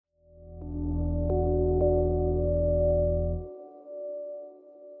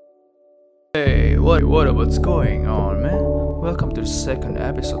What's going on, man? Welcome to the second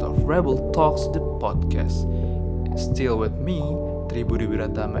episode of Rebel Talks, the podcast. Still with me, Tribudi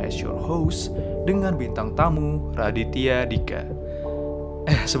Wiratama as your host, dengan bintang tamu Raditya Dika.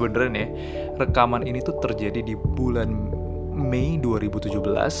 Sebenarnya rekaman ini tuh terjadi di bulan Mei 2017,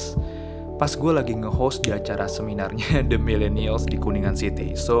 pas gue lagi nge-host di acara seminarnya The Millennials di Kuningan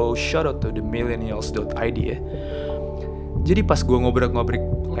City. So shout out to the millennials.id ya. Jadi pas gue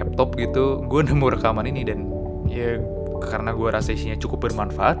ngobrol-ngobrol laptop gitu, gue nemu rekaman ini dan ya karena gue rasa isinya cukup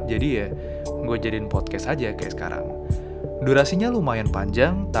bermanfaat, jadi ya gue jadiin podcast aja kayak sekarang. Durasinya lumayan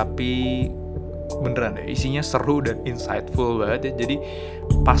panjang, tapi beneran deh isinya seru dan insightful banget ya. Jadi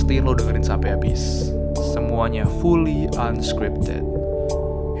pastiin lo dengerin sampai habis. Semuanya fully unscripted.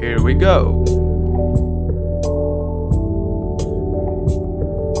 Here we go.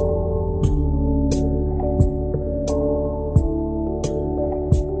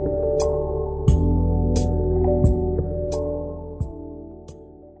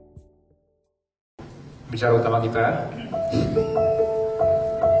 Bicara utama kita,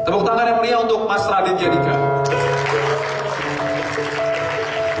 tepuk tangan yang meriah untuk Mas Raditya Dika.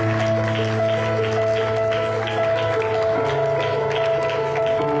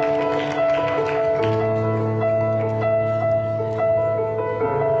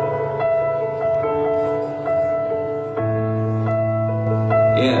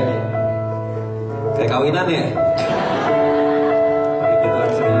 Iya, kayak kawinan ya.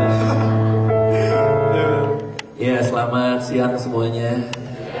 Ya, selamat siang semuanya.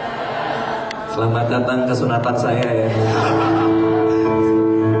 Selamat datang ke sunatan saya ya.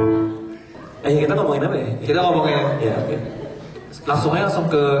 Kita ngomongin apa ya? Kita ngomongin, ya, oke. langsung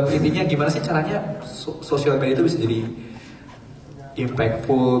ke intinya, gimana sih caranya sosial media itu bisa jadi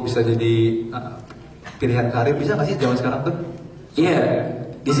impactful, bisa jadi pilihan karir, bisa nggak sih zaman sekarang tuh? Iya,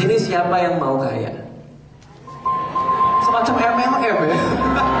 di sini siapa yang mau kaya? Semacam MLM ya.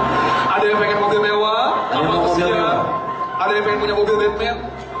 Ada yang pengen mobil mewah, Ada yang mau mobil mewah. Ada yang pengen punya mobil Batman.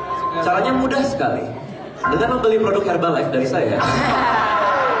 Caranya mudah sekali, dengan membeli produk Herbalife dari saya.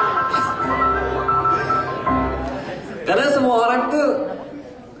 Karena semua orang tuh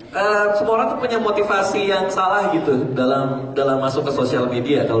punya motivasi yang salah gitu dalam masuk ke sosial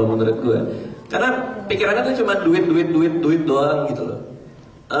media kalau menurut gue. Karena pikirannya tuh cuma duit doang gitu loh.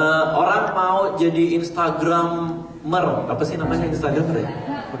 Orang mau jadi Instagramer, apa sih namanya Instagramer ya?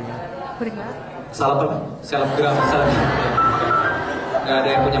 Selebgram. Gak ada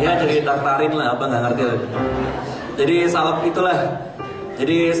yang punya. Ya jadi daftarin lah, apa nggak ngerti lah. Jadi itulah.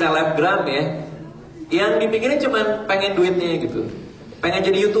 Jadi selebgram ya. Yang dipikirin cuma pengen duitnya gitu. Pengen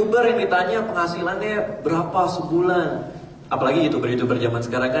jadi YouTuber yang ditanya penghasilannya berapa sebulan. Apalagi YouTuber zaman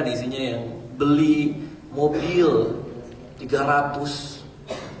sekarang kan isinya yang beli mobil 300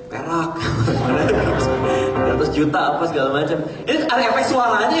 perak, 300 juta apa segala macam. Ini ada efek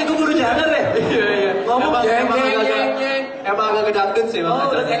suaranya ya, gue baru nyadar deh. Iya. Ngomong jeng. Emang agak gedangdut sih.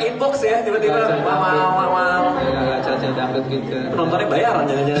 Oh, udah kayak inbox ya, tiba-tiba wow. Agak acara dangdut gitu. Penontonnya bayaran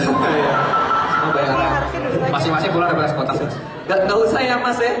jangan-jangan. Semua bayaran. Masing-masing pulang ada beres kotak. Gak usah ya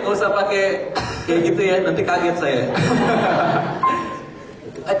mas ya, gak usah pakai kayak gitu ya, nanti kaget saya.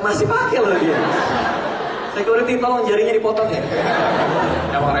 Masih pakai loh dia. Security tolong jarinya dipotong ya.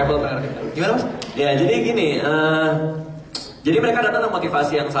 Emang rebel bener. Gimana mas? Ya jadi gini, jadi mereka datang dengan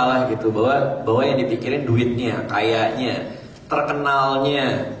motivasi yang salah gitu, bahwa yang dipikirin duitnya, kayaknya,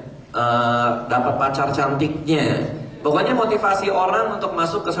 terkenalnya, dapat pacar cantiknya. Pokoknya motivasi orang untuk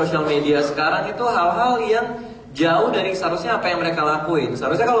masuk ke sosial media sekarang itu hal-hal yang jauh dari seharusnya apa yang mereka lakuin.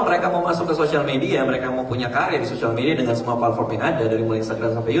 Seharusnya kalau mereka mau masuk ke sosial media, mereka mau punya karya di sosial media dengan semua platform yang ada, dari mulai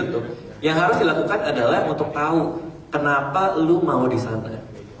Instagram sampai YouTube, yang harus dilakukan adalah untuk tahu kenapa lu mau di sana.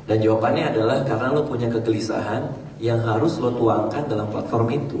 Dan jawabannya adalah karena lu punya kegelisahan yang harus lu tuangkan dalam platform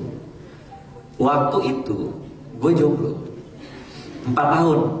itu. Waktu itu gue jomblo 4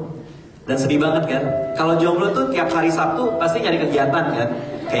 tahun. Dan sedih banget kan. Kalau jomblo tuh tiap hari Sabtu pasti nyari kegiatan kan.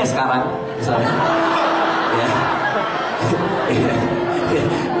 Kayak sekarang misalnya. Ya.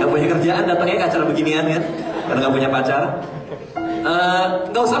 Gak punya kerjaan, datangnya ke acara beginian kan. Karena gak punya pacar.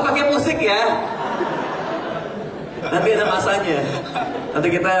 Gak usah pakai musik ya. Nanti ada masanya. Nanti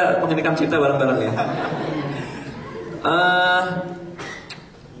kita mengenikam cinta bareng-bareng ya.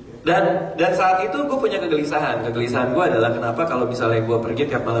 Dan saat itu gue punya kegelisahan. Kegelisahan gue adalah kenapa kalau misalnya gue pergi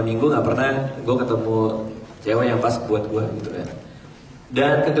tiap malam minggu gak pernah gue ketemu cewek yang pas buat gue gitu kan.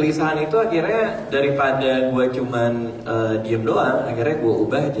 Dan kegelisahan itu akhirnya daripada gue cuman diem doang, akhirnya gue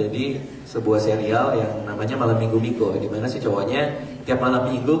ubah jadi sebuah serial yang namanya Malam Minggu Miko, dimana si cowoknya tiap malam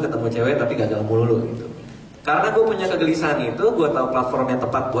minggu ketemu cewek tapi gagal mulu gitu. Karena gue punya kegelisahan itu, gue tahu platform yang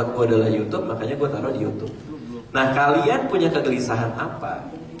tepat buat gue adalah YouTube, makanya gue taruh di YouTube. Nah, kalian punya kegelisahan apa?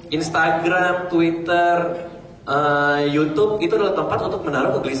 Instagram, Twitter, YouTube itu adalah tempat untuk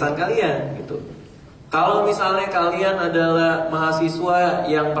menaruh kegelisahan kalian gitu. Kalau misalnya kalian adalah mahasiswa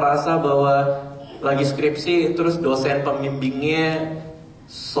yang merasa bahwa lagi skripsi, terus dosen pembimbingnya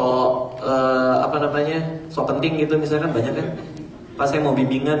so penting gitu, misalkan banyak kan. Pas saya mau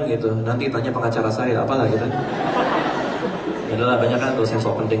bimbingan gitu, nanti tanya pengacara saya apalah gitu. Ya adalah banyak kan dosen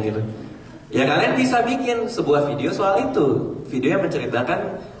so penting gitu. Ya kalian bisa bikin sebuah video soal itu, video yang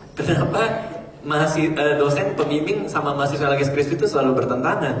menceritakan kenapa dosen pembimbing sama mahasiswa lagi skripsi itu selalu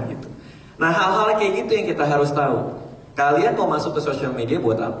bertentangan gitu. Nah, hal-hal kayak gitu yang kita harus tahu. Kalian mau masuk ke sosial media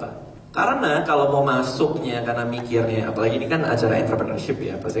buat apa? Karena kalau mau masuknya karena mikirnya, apalagi ini kan acara entrepreneurship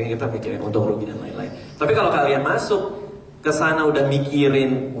ya, pastinya kita mikirin untung rugi dan lain-lain. Tapi kalau kalian masuk ke sana udah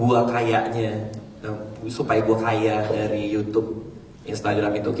mikirin gua kayaknya, supaya gua kaya dari YouTube,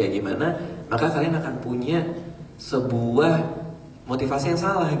 Instagram itu kayak gimana, maka kalian akan punya sebuah motivasi yang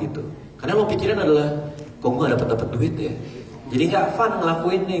salah gitu. Karena lo pikirin adalah, kok gua dapat duit ya, jadi nggak fun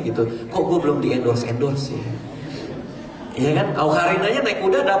ngelakuinnya gitu. Kok gua belum di endorse ya? Iya kan, Aukarin aja naik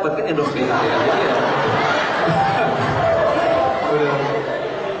kuda dapat kan endorse ya.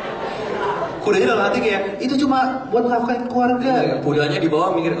 Kudanya dalam hati kayak itu cuma buat melakukan keluarga. Kudanya di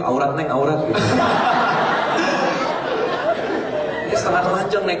bawah mikir aurat gitu. Ini setengah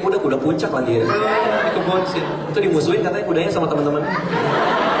telanjang naik kuda puncak lagi ya. Itu bonsin. Itu dimusuhin katanya kudanya sama teman-teman.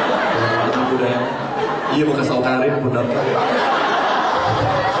 Kudanya. Iya bekas Aukarin benar.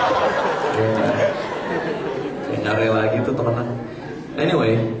 Nggak rela gitu teman-teman.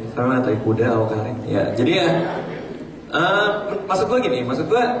 Anyway, karena naik kuda Aukarin. Ya, jadi ya maksud gue gini,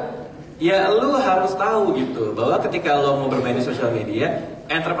 ya lu harus tahu gitu bahwa ketika lo mau bermain di sosial media,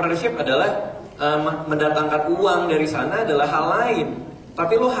 entrepreneurship adalah mendatangkan uang dari sana adalah hal lain.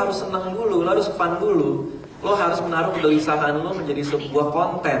 Tapi lo harus senang dulu, lo harus fun dulu. Lo harus menaruh kegelisahan lo menjadi sebuah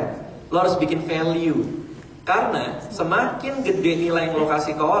konten. Lo harus bikin value. Karena semakin gede nilai yang lo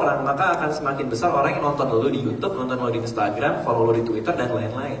kasih ke orang, maka akan semakin besar orang yang nonton lo di YouTube, nonton lo di Instagram, follow lo di Twitter dan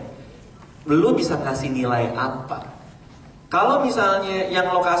lain-lain. Lo bisa kasih nilai apa? Kalau misalnya yang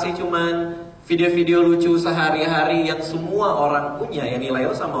lokasi cuman video-video lucu sehari-hari yang semua orang punya, ya nilai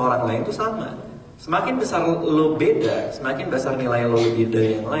lo sama orang lain itu sama. Semakin besar lo beda, semakin besar nilai lo lebih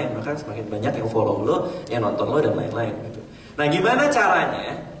dari yang lain, maka semakin banyak yang follow lo, yang nonton lo dan lain-lain gitu. Nah, gimana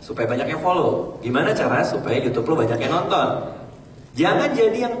caranya supaya banyak yang follow? Gimana cara supaya YouTube lo banyak yang nonton? Jangan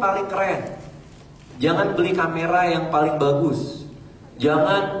jadi yang paling keren. Jangan beli kamera yang paling bagus.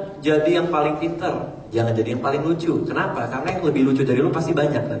 Jangan jadi yang paling pintar. Jangan jadi yang paling lucu. Kenapa? Karena yang lebih lucu dari lo pasti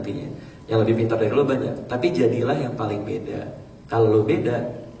banyak nantinya. Yang lebih pintar dari lo banyak. Tapi jadilah yang paling beda. Kalau lo beda,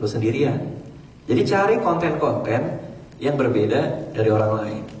 lo sendirian. Jadi cari konten-konten yang berbeda dari orang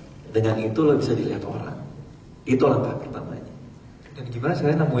lain. Dengan itu lo bisa dilihat orang. Itu langkah pertamanya. Dan gimana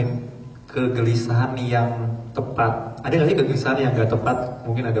saya nemuin kegelisahan yang tepat? Ada nggak sih kegelisahan yang nggak tepat?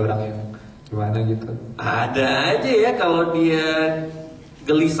 Mungkin ada orang yang gimana gitu. Ada aja ya kalau dia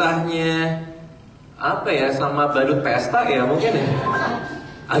gelisahnya sama badut pesta ya mungkin ya.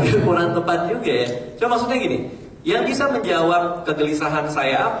 Agak kurang tepat juga ya. Cuma maksudnya gini, yang bisa menjawab kegelisahan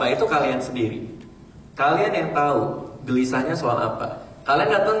saya apa itu kalian sendiri. Kalian yang tahu gelisahnya soal apa. Kalian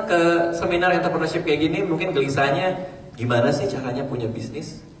datang ke seminar entrepreneurship kayak gini, mungkin gelisahnya gimana sih caranya punya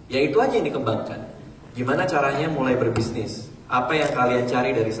bisnis? Ya itu aja yang dikembangkan. Gimana caranya mulai berbisnis? Apa yang kalian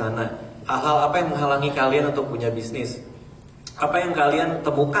cari dari sana? Hal-hal apa yang menghalangi kalian untuk punya bisnis? Apa yang kalian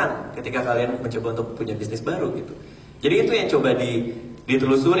temukan ketika kalian mencoba untuk punya bisnis baru gitu. Jadi itu yang coba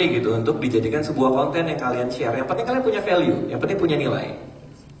ditelusuri gitu untuk dijadikan sebuah konten yang kalian share. Yang penting kalian punya value, yang penting punya nilai.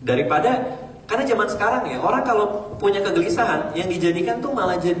 Daripada karena zaman sekarang ya orang kalau punya kegelisahan yang dijadikan tuh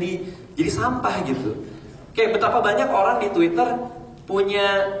malah jadi sampah gitu. Kayak betapa banyak orang di Twitter punya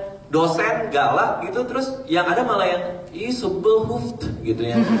dosen galak gitu, terus yang ada malah yang sebel huft gitu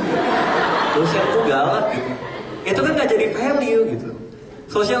ya. Dosen tuh galak gitu. Itu kan gak jadi value gitu.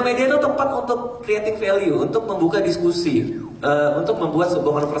 Sosial media itu tempat untuk creating value, untuk membuka diskusi, untuk membuat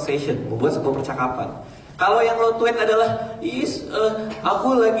sebuah conversation, membuat sebuah percakapan. Kalau yang lo tweet adalah, aku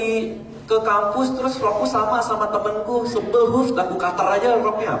lagi ke kampus terus rokku sama temenku, sebel huf, aku cutter aja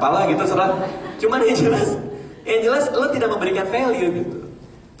roknya, apalah gitu serah. Cuman yang jelas lo tidak memberikan value gitu.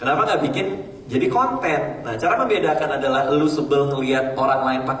 Kenapa gak bikin jadi konten? Nah, cara membedakan adalah lu sebel ngelihat orang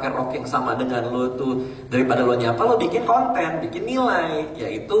lain pakai rok yang sama dengan lu tuh daripada lo nyapa, lo bikin konten, bikin nilai,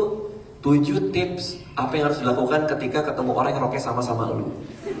 yaitu 7 tips apa yang harus dilakukan ketika ketemu orang yang roknya sama-sama lu.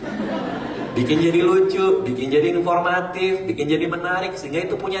 bikin jadi lucu, bikin jadi informatif, bikin jadi menarik, sehingga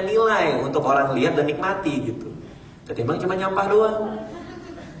itu punya nilai untuk orang lihat dan nikmati gitu. Ketimbang cuma nyampah doang.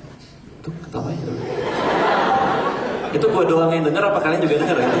 Tuh ketawanya tuh. Itu gua doang yang denger, apa kalian juga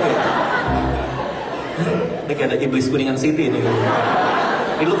denger ya? Ini kayak ada iblis Kuningan City nih.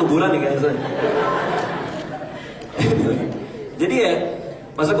 Ini lu kuburan nih kan? Jadi ya,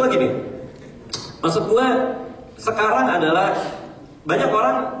 maksud gua gini. Maksud gua sekarang adalah banyak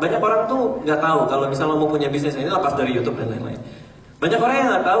orang tuh nggak tahu kalau misalnya lo mau punya bisnis, ini lepas dari YouTube dan lain-lain. Banyak orang yang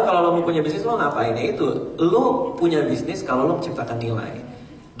nggak tahu kalau lo mau punya bisnis lo ngapain. Ya itu, lo punya bisnis kalau lo menciptakan nilai.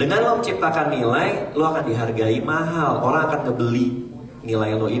 Dengan lo menciptakan nilai, lo akan dihargai mahal. Orang akan ngebeli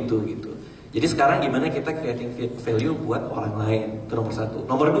nilai lo itu gitu. Jadi sekarang gimana kita creating value buat orang lain, itu nomor satu.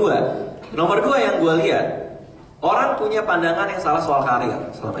 Nomor dua yang gue lihat, orang punya pandangan yang salah soal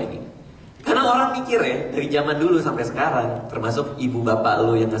karir selama ini. Karena orang mikir ya, dari zaman dulu sampai sekarang, termasuk ibu bapak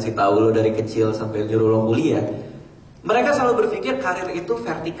lo yang ngasih tahu lo dari kecil sampai nyuruh lo kuliah, mereka selalu berpikir karir itu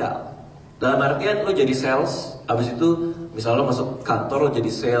vertikal. Dalam artian lo jadi sales, habis itu misalnya lo masuk kantor lo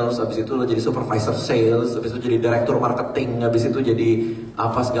jadi sales, habis itu lo jadi supervisor sales, habis itu jadi direktur marketing, habis itu jadi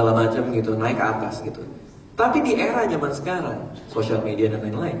apa segala macam gitu, naik ke atas gitu. Tapi di era zaman sekarang, sosial media dan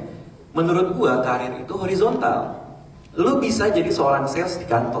lain-lain, menurut gua karir itu horizontal. Lo bisa jadi seorang sales di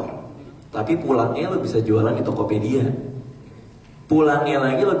kantor, tapi pulangnya lo bisa jualan di Tokopedia. Pulangnya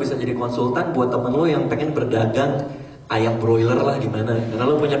lagi lo bisa jadi konsultan buat temen lo yang pengen berdagang ayam broiler lah di mana. Karena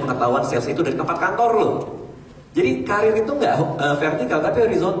lo punya pengetahuan sales itu dari tempat kantor lo. Jadi karir itu nggak vertikal tapi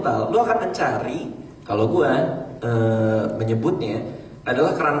horizontal. Lo akan mencari, kalau gue menyebutnya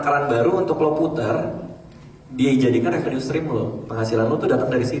adalah keran-keran baru untuk lo putar, dia jadikan revenue stream lo. Penghasilan lo tuh datang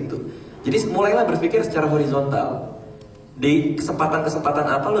dari situ. Jadi mulailah berpikir secara horizontal. Di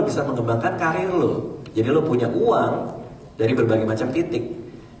kesempatan-kesempatan apa lo bisa mengembangkan karir lo. Jadi lo punya uang dari berbagai macam titik.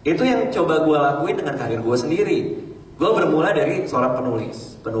 Itu yang coba gue lakuin dengan karir gue sendiri. Gue bermula dari seorang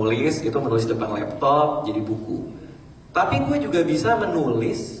penulis. Penulis itu menulis depan laptop, jadi buku. Tapi gue juga bisa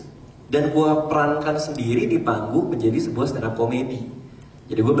menulis dan gue perankan sendiri di panggung menjadi sebuah stand up comedy.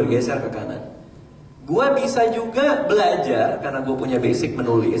 Jadi gue bergeser ke kanan. Gue bisa juga belajar, karena gue punya basic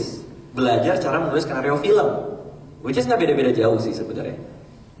menulis, belajar cara menulis skenario film. Which is gak beda-beda jauh sih sebenarnya.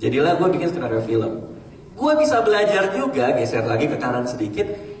 Jadilah gue bikin skenario film. Gue bisa belajar juga, geser lagi ke kanan sedikit,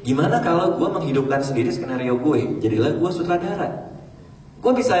 gimana kalau gue menghidupkan sendiri skenario gue. Jadilah gue sutradara.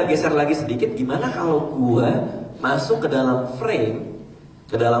 Gue bisa geser lagi sedikit, gimana kalau gue masuk ke dalam frame,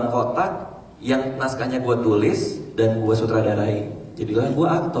 ke dalam kotak yang naskahnya gue tulis dan gue sutradarai. Jadilah gue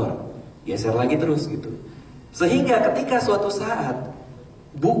aktor. Geser lagi terus gitu. Sehingga ketika suatu saat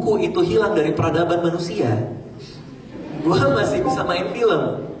buku itu hilang dari peradaban manusia, gue masih bisa main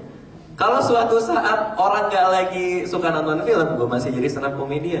film. Kalau suatu saat orang gak lagi suka nonton film, gue masih jadi stand up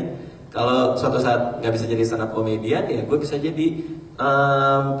comedian. Kalau suatu saat gak bisa jadi stand up comedian, ya gue bisa jadi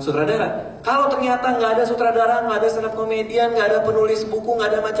sutradara. Kalau ternyata gak ada sutradara, gak ada stand up comedian, gak ada penulis buku, gak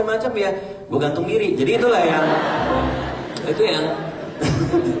ada macam-macam, ya gue gantung diri. Jadi itulah yang itu yang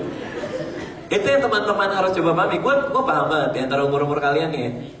itu yang teman-teman harus coba pahami. Gue paham banget di antara umur-umur kalian ya,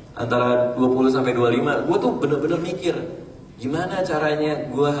 antara 20 sampai 25, gue tuh bener-bener mikir gimana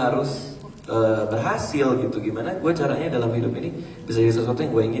caranya gue harus berhasil gitu, gimana gue caranya dalam hidup ini bisa jadi sesuatu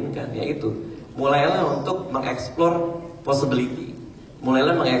yang gue inginkan. Yaitu mulailah untuk mengeksplor possibility,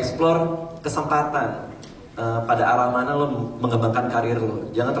 mulailah mengeksplor kesempatan pada arah mana lo mengembangkan karir lo.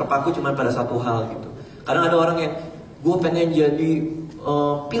 Jangan terpaku cuma pada satu hal gitu. Kadang ada orang yang gue pengen jadi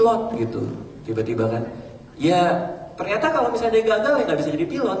pilot gitu, tiba-tiba kan ya ternyata kalau misalnya dia gagal ya nggak bisa jadi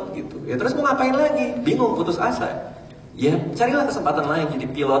pilot gitu. Ya terus mau ngapain lagi? Bingung, putus asa. Ya carilah kesempatan lain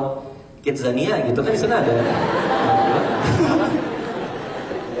jadi pilot Kidzania gitu kan, di sana ada.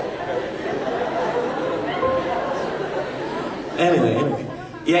 Anyway.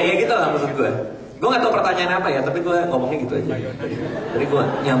 Ya gitu lah maksud gue. Gue gak tau pertanyaan apa ya, tapi gue ngomongnya gitu aja. Jadi gue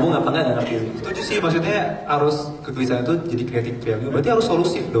nyambung apa enggak ngerti. Setuju sih, maksudnya harus kegelisahan itu jadi creative value. Berarti harus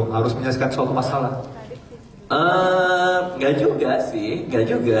solusif dong, harus menyelesaikan suatu masalah. Gak juga sih, gak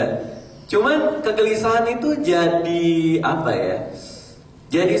juga. Cuman kegelisahan itu jadi apa ya?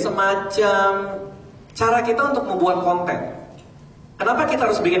 Jadi semacam cara kita untuk membuat konten. Kenapa kita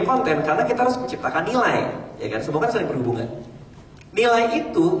harus bikin konten? Karena kita harus menciptakan nilai, ya kan? Semua kan saling berhubungan. Nilai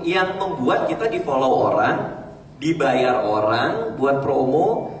itu yang membuat kita di-follow orang, dibayar orang, buat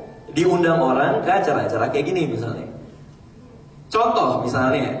promo, diundang orang ke acara-acara kayak gini misalnya. Contoh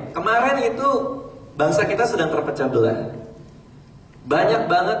misalnya, kemarin itu bangsa kita sedang terpecah belah. Banyak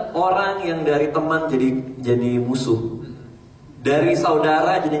banget orang yang dari teman jadi musuh. Dari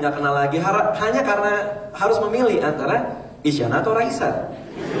saudara jadi gak kenal lagi, hanya karena harus memilih antara Isyana atau Raisa.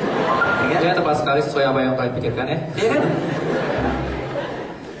 kan? Ya tepat sekali sesuai apa yang kalian pikirkan ya. Iya kan?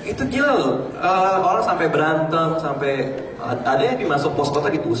 Itu gila loh. Orang sampai berantem, sampai ada yang dimasuk pos kota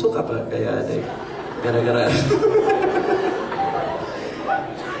ditusuk apa kayak ada gara-gara.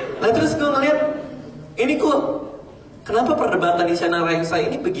 Nah terus gue ngeliat ini kok kenapa perdebatan Isyana Raisa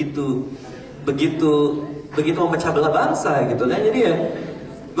ini begitu memecah belah bangsa gitu kan. Jadi ya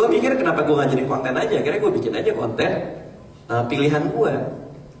gue mikir kenapa gue gak jadi konten aja. Akhirnya gue bikin aja konten pilihan gue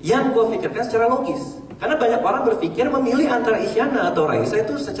yang gue pikirkan secara logis. Karena banyak orang berpikir memilih antara Isyana atau Raisa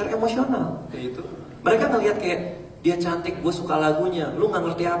itu secara emosional. Itu. Mereka ngelihat kayak dia cantik, gue suka lagunya. Lu gak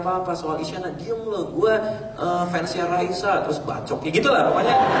ngerti apa-apa soal Isyana, diem lo. Gue fansnya Raisa, terus bacok kayak gitu lah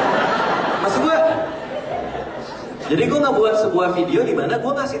pokoknya. Maksud gue, jadi gue nggak buat sebuah video di mana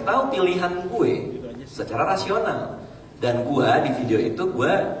gue ngasih tahu pilihan gue secara rasional. Dan gue di video itu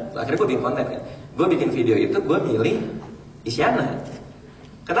akhirnya gue bikin konten kan. Gue bikin video itu gue milih Isyana.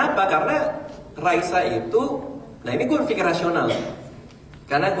 Kenapa? Karena Raisa itu, nah ini gue berpikir rasional.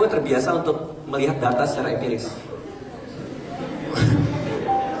 Karena gue terbiasa untuk melihat data secara empiris.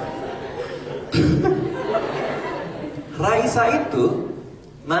 Raisa itu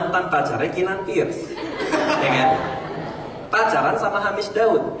mantan pacarnya Kinan Pierce, ya kan? Pacaran sama Hamish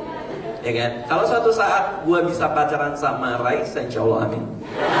Daud, ya kan? Kalau suatu saat gue bisa pacaran sama Raisa, insya Allah amin.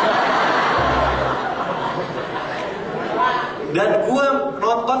 Dan gue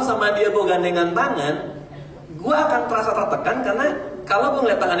nonton sama dia gue gandengan tangan, gue akan terasa tertekan karena kalau gue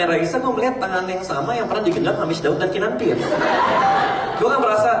melihat tangannya Raisa, gue melihat tangan yang sama yang pernah digenggam Hamish Daud dan Kinan Pierce. Gue akan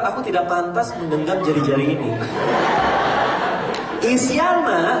merasa aku tidak pantas menggenggam jari-jari ini.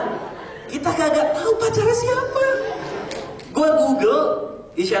 Isyana, kita kagak tahu pacarnya siapa. Gue Google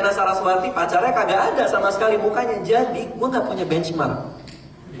Isyana Saraswati, pacarnya kagak ada sama sekali mukanya. Jadi gue nggak punya benchmark,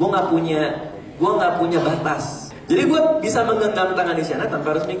 gue nggak punya batas. Jadi gue bisa menggenggam tangan Isyana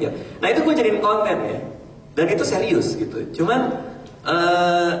tanpa harus mikir. Nah itu gue jadiin konten ya, dan itu serius gitu. Cuman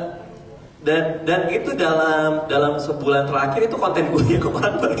dan itu dalam sebulan terakhir itu konten gue yang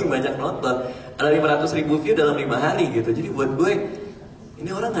orang paling banyak nonton. Ada 500.000 view dalam 5 hari gitu. Jadi buat gue ini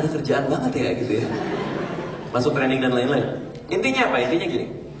orang gak ada kerjaan banget ya gitu ya. Masuk trending dan lain-lain. Intinya apa? Intinya gini.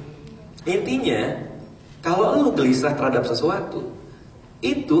 Intinya kalau lu gelisah terhadap sesuatu,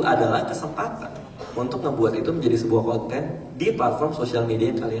 itu adalah kesempatan untuk ngebuat itu menjadi sebuah konten di platform sosial media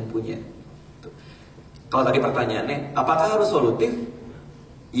yang kalian punya. Kalau tadi pertanyaannya, apakah harus solutif?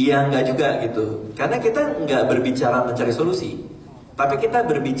 Iya, enggak juga gitu. Karena kita nggak berbicara mencari solusi, tapi kita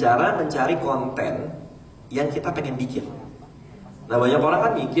berbicara mencari konten yang kita pengen bikin. Nah banyak orang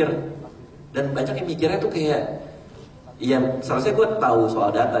kan mikir, dan banyak yang mikirnya tuh kayak, ya seharusnya gue tahu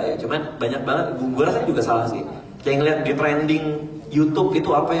soal data ya, cuman banyak banget, gue rasa juga salah sih. Kayak ngeliat di trending YouTube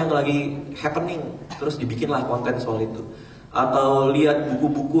itu apa yang lagi happening, terus dibikinlah konten soal itu. Atau lihat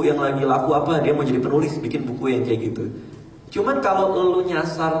buku-buku yang lagi laku apa, dia mau jadi penulis, bikin buku yang kayak gitu. Cuman kalau lu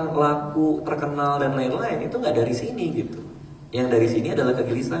nyasar laku, terkenal dan lain-lain, itu nggak dari sini gitu. Yang dari sini adalah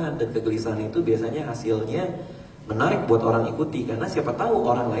kegelisahan, dan kegelisahan itu biasanya hasilnya menarik buat orang ikuti, karena siapa tahu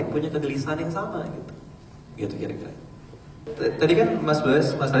orang lain punya kegelisahan yang sama gitu. Gitu kira-kira. Tadi kan Mas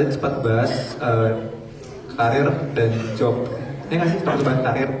Adit sempat bahas karir dan job. Ini nggak sih sempat bahas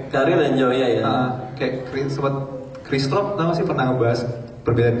karir? Karir dan job ya. Kayak sempat Christoph tahu sih pernah ngebahas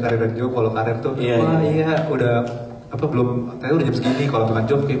perbedaan karir dan job. Kalau karir tuh, iya udah apa belum, kayak udah jam segini. Kalau bukan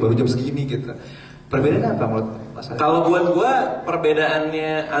job kayak baru jam segini gitu. Perbedaannya apa menurut Mas Adit? Kalau buat gue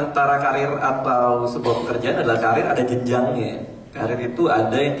perbedaannya antara karir atau sebuah pekerjaan adalah karir ada jenjangnya. Karir itu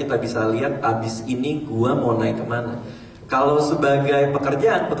ada yang kita bisa lihat abis ini gue mau naik kemana. Kalau sebagai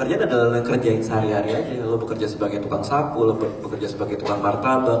pekerjaan adalah kerjain sehari-hari aja. Lo bekerja sebagai tukang sapu, lo bekerja sebagai tukang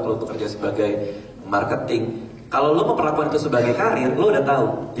martabak, lo bekerja sebagai marketing. Kalau lo memperlakukan itu sebagai karir, lo udah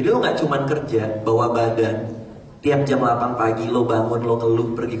tahu. Jadi lo nggak cuma kerja bawa badan. Tiap jam 8 pagi lo bangun, lo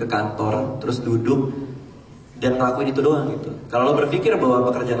ngeluh pergi ke kantor, terus duduk dan ngelakuin itu doang gitu. Kalau lo berpikir bahwa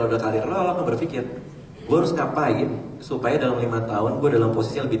pekerjaan lo udah karir, lo akan berpikir, gue harus ngapain supaya dalam 5 tahun gue dalam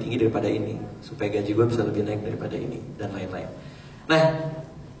posisi yang lebih tinggi daripada ini, supaya gaji gue bisa lebih naik daripada ini, dan lain-lain. Nah,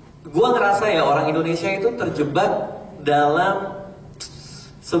 gue ngerasa ya orang Indonesia itu terjebak dalam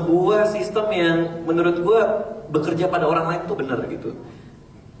sebuah sistem yang menurut gue bekerja pada orang lain tuh bener gitu.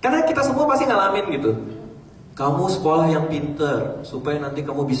 Karena kita semua pasti ngalamin gitu. Kamu sekolah yang pinter supaya nanti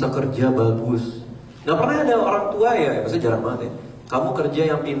kamu bisa kerja bagus. Gak pernah ada orang tua ya, maksudnya jarang banget ya. Kamu kerja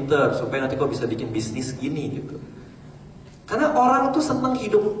yang pinter supaya nanti kau bisa bikin bisnis gini gitu. Karena orang tuh seneng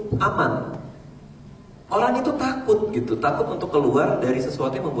hidup aman. Orang itu takut gitu, takut untuk keluar dari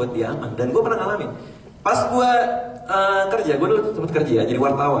sesuatu yang membuat dia aman. Dan gue pernah ngalamin. Pas gue kerja, gue dulu sempat kerja jadi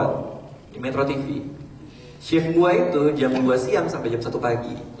wartawan di Metro TV. Shift gue itu jam 2 siang sampai jam 1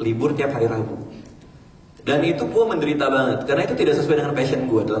 pagi, libur tiap hari Rabu. Dan itu gue menderita banget, karena itu tidak sesuai dengan passion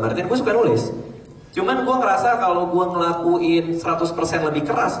gue. Dalam artian gue suka nulis. Cuman gue ngerasa kalau gue ngelakuin 100% lebih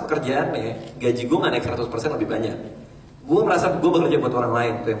keras pekerjaannya, gaji gue gak naik 100% lebih banyak. Gue merasa gue bekerja buat orang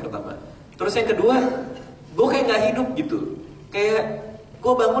lain, itu yang pertama. Terus yang kedua, gue kayak gak hidup gitu. Kayak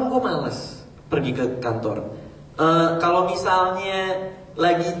gue bangun gue malas pergi ke kantor. Kalau misalnya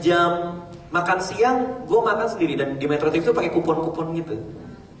lagi jam makan siang, gue makan sendiri. Dan di Metro TV itu pakai kupon-kupon gitu.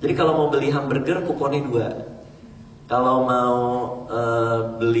 Jadi kalau mau beli hamburger, kuponnya 2. Kalau mau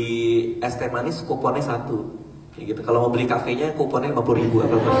beli es teh manis, kuponnya 1. Kayak gitu. Kalau mau beli kafenya, kuponnya 50.000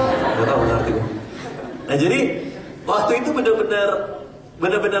 apa apa. Gak tau, gak ngerti gue. Nah jadi waktu itu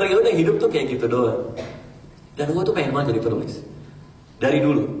bener-bener ya udah hidup tuh kayak gitu doang. Dan gue tuh pengen banget jadi penulis dari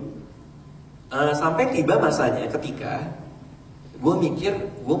dulu. Sampai tiba masanya ketika gue mikir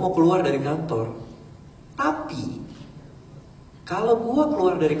gue mau keluar dari kantor. Tapi kalau gue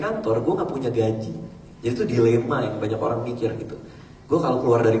keluar dari kantor, gue gak punya gaji. Jadi itu dilema yang banyak orang mikir gitu. Gue kalau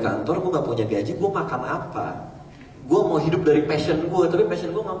keluar dari kantor, gue gak punya gaji, gue makan apa? Gue mau hidup dari passion gue, tapi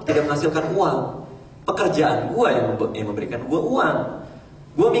passion gue tidak menghasilkan uang. Pekerjaan gue yang memberikan gue uang.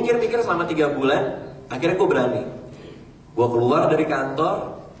 Gue mikir-mikir selama 3 bulan, akhirnya gue berani. Gue keluar dari kantor,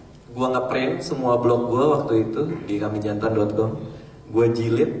 gue ngeprint semua blog gue waktu itu di kamijantan.com. Gue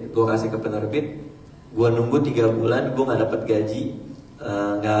jilid, gue kasih ke penerbit. Gue nunggu 3 bulan, gue gak dapet gaji,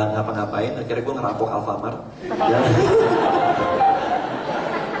 gak ngapa-ngapain. Akhirnya gue ngerampok Alfamart.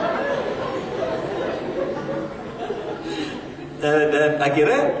 Dan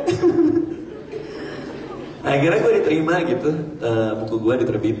akhirnya gue diterima gitu, buku gue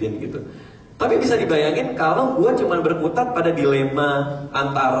diterbitin gitu. Tapi bisa dibayangin kalau gue cuma berkutat pada dilema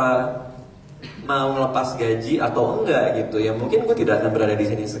antara mau ngelepas gaji atau enggak gitu, ya mungkin gue tidak akan berada di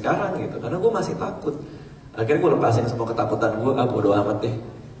sini sekarang gitu, karena gue masih takut. Akhirnya gue lepasin semua ketakutan gue, bodo amat deh,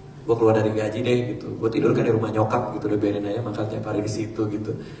 gue keluar dari gaji deh gitu. Gue tidur kan di rumah nyokap gitu, udah biarin aja makan tiap hari di situ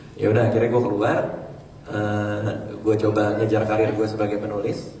gitu. Ya udah, akhirnya gue keluar, gue coba ngejar karir gue sebagai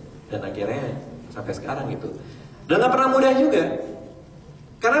penulis, dan akhirnya sampai sekarang gitu. Dan gak pernah mudah juga.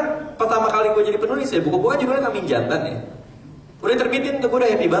 Karena pertama kali gue jadi penulis ya, buku gue kan judulnya Kambing Jantan ya. Udah terbitin tuh, gue udah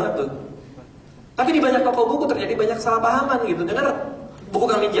happy banget tuh. Tapi di banyak toko buku terjadi banyak kesalahpahaman gitu. Dengar buku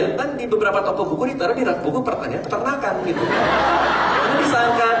Kambing Jantan di beberapa toko buku ditaruh di rak buku pertanian peternakan gitu. Karena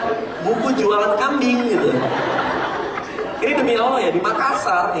disangka buku jualan kambing gitu. Ini demi Allah ya, di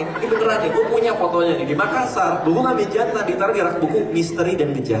Makassar nih, ini beneran nih, gue punya fotonya nih. Di Makassar, buku Kambing Jantan ditaruh di rak buku misteri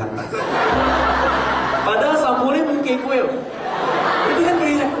dan kejahatan. Padahal sampulnya mungkin kayak kue. Itu kan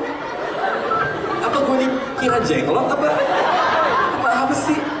kayak, apa gue kira jenglot apa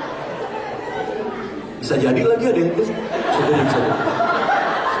sih? Bisa jadi lagi ada yang bisa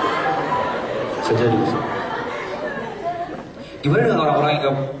jadi. Gimana dengan orang-orang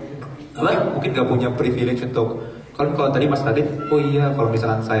yang mungkin gak punya privilege untuk, kalau tadi Mas Nadif, oh iya kalau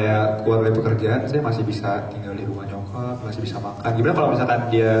misalkan saya keluar dari pekerjaan, saya masih bisa tinggal di rumah nyokap, masih bisa makan. Gimana kalau misalkan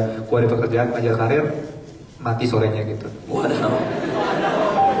dia keluar dari pekerjaan, ajar karir, mati sorenya gitu? Waduh.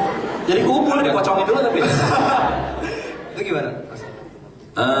 Jadi kubur dipocongin dulu tapi. Itu gimana, Mas?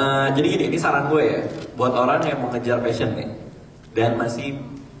 Jadi gini, ini saran gue ya, buat orang yang mau ngejar passion nih dan masih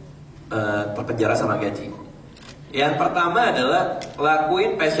terpenjara sama gaji. Yang pertama adalah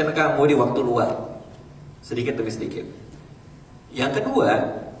lakuin passion kamu di waktu luang, sedikit demi sedikit. Yang kedua,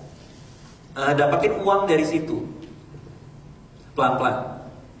 dapatin uang dari situ, pelan-pelan.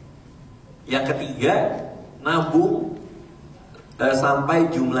 Yang ketiga, nabung sampai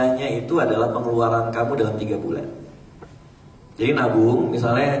jumlahnya itu adalah pengeluaran kamu dalam 3 bulan. Jadi nabung,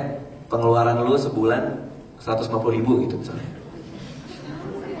 misalnya pengeluaran lu sebulan 150.000 gitu misalnya.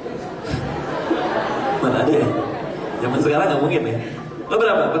 Mana ada ya? Zaman sekarang gak mungkin ya. Lo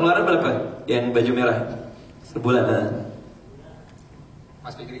berapa? Pengeluaran berapa? Yang baju merah sebulan.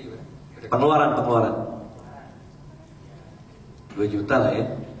 Mas Fikri gimana? Pengeluaran 2 juta lah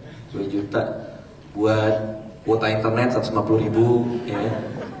ya. 2 juta buat kuota internet 150.000 ya.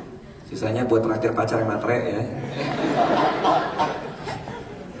 Sisanya buat traktir pacar yang matre ya.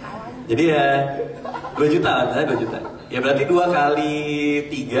 Jadi ya 2 juta lah, misalnya 2 juta. Ya berarti 2 kali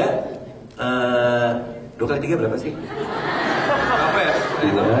 3 2 kali 3 berapa sih? Apa ya?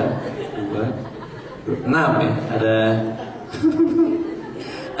 2 6 ya.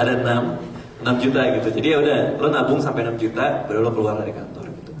 Ada 6 juta gitu. Jadi ya udah, lo nabung sampai 6 juta baru lo keluar dari kantor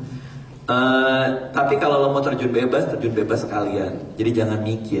gitu. Tapi kalau lo mau terjun bebas sekalian. Jadi jangan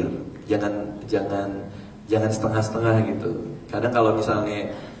mikir, jangan setengah-setengah gitu. Kadang kalau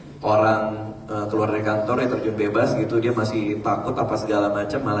misalnya orang keluar dari kantor dia terjun bebas gitu, dia masih takut apa segala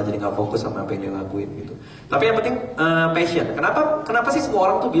macam, malah jadi nggak fokus sama apa yang dia lakuin gitu. Tapi yang penting passion. Kenapa sih semua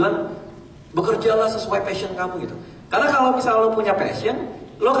orang tuh bilang bekerjalah sesuai passion kamu gitu? Karena kalau misalnya lo punya passion,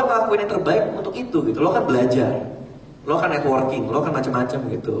 lo akan ngelakuin yang terbaik untuk itu gitu. Lo akan belajar, lo akan networking, lo akan macam-macam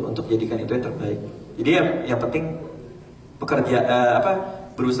gitu untuk jadikan itu yang terbaik. Jadi yang penting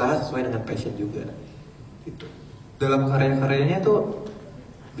berusaha sesuai dengan passion juga gitu. Dalam karya-karyanya tuh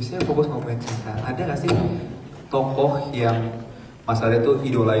biasanya fokus ngomongin cinta. Ada gak sih tokoh yang Mas Radit tuh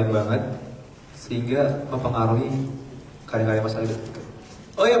idolain banget sehingga mempengaruhi karya-karya Mas Radit?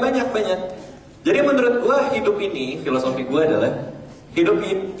 Oh ya, banyak. Jadi menurut gua hidup ini, filosofi gua adalah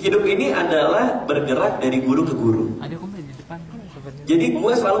hidup ini adalah bergerak dari guru ke guru. Jadi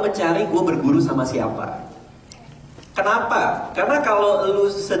gua selalu mencari gua berguru sama siapa. Kenapa? Karena kalau lu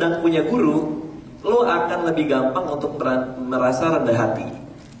sedang punya guru, lu akan lebih gampang untuk merasa rendah hati.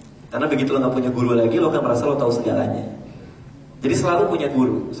 Karena begitu lo gak punya guru lagi, lo akan merasa lo tahu segalanya. Jadi selalu punya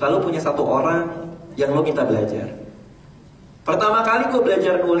guru, selalu punya satu orang yang lo minta belajar. Pertama kali gue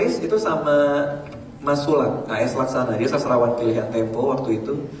belajar nulis itu sama Mas Sulak, AS Laksana. Dia sastrawan pilihan Tempo waktu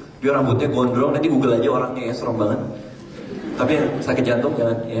itu. Dia rambutnya gondrong, nanti google aja orangnya ya, serem banget. Tapi sakit jantung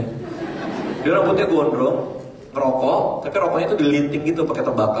jangan ya. Dia rambutnya gondrong, ngerokok, tapi rokoknya itu dilinting gitu pakai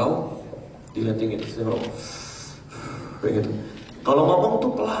tembakau. Dilinting gitu, dia ngerokok kayak gitu. Kalau ngomong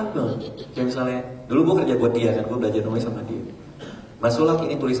tuh pelan banget. Kayak misalnya, dulu gue kerja buat dia kan, gue belajar nulis sama dia. Mas Sulak,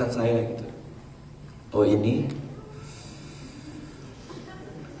 ini tulisan saya gitu. Oh ini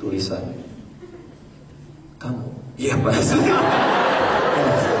tulisan kamu? Iya mas.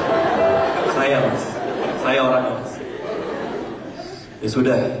 Saya orangnya mas. Ya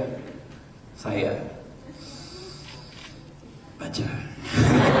sudah, saya baca.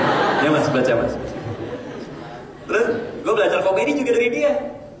 Ya mas, baca mas. Terus gue belajar komedi juga dari dia.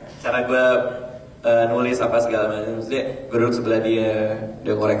 Cara gue nulis apa segala macam. Maksudnya gue duduk sebelah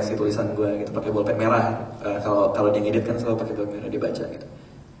dia koreksi tulisan gue gitu pakai bolpen merah. Kalau dia ngedit kan selalu pakai bolpen merah, dia baca gitu.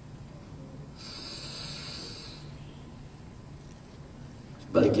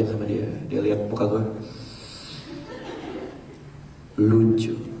 Balikin sama dia lihat muka gue.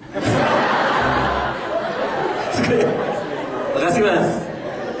 Lucu. Makasih mas.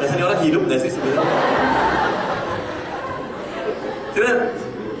 Rasanya orang hidup gak sih sebenarnya?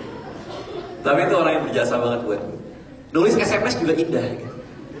 Tapi itu orang yang berjasa banget buat gue. Nulis SMS juga indah gitu.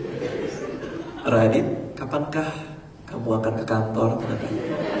 Radit, kapankah kamu akan ke kantor?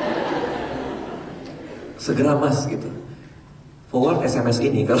 Segera mas gitu. Forward SMS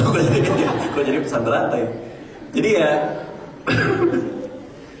ini kalau jadi pesan berantai. Jadi ya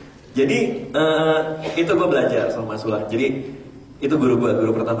jadi itu gue belajar sama Mas Sulak. Jadi itu guru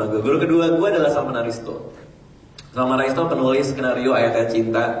pertama gue. Guru kedua gue adalah Salman Aristo. Salman Aristo penulis skenario Ayat-Ayat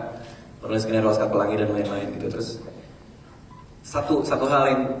Cinta, penulis skenario Laskar Pelangi dan lain-lain gitu. Terus satu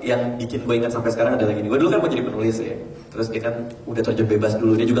hal yang bikin gue ingat sampai sekarang adalah gini. Gue dulu kan mau jadi penulis ya. Terus dia kan udah terjun bebas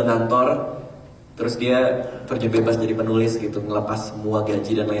dulu. Dia juga ngantor. Terus dia terjun bebas jadi penulis gitu, ngelepas semua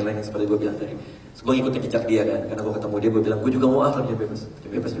gaji dan lain-lain yang seperti gue bilang tadi. Terus gue ngikutin jejak dia kan, karena gue ketemu dia, gue bilang gue juga mau terjun bebas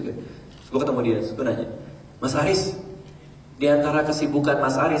juga. Terus gue ketemu dia, terus gue nanya, Mas Aris, di antara kesibukan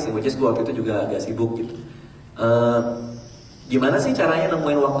Mas Aris, which is gue waktu itu juga agak sibuk gitu, gimana sih caranya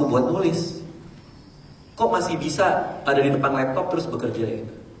nemuin waktu buat nulis? Kok masih bisa ada di depan laptop terus bekerja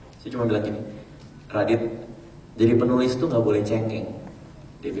gitu? Saya cuma bilang gini, Radit, jadi penulis tuh gak boleh cengeng.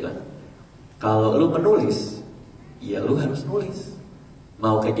 Dia bilang, kalau lu penulis, ya lu harus nulis.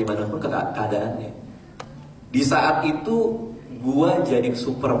 Mau kayak gimana pun keadaannya. Di saat itu, gua jadi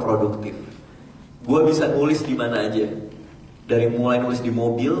super produktif. Gua bisa nulis di mana aja. Dari mulai nulis di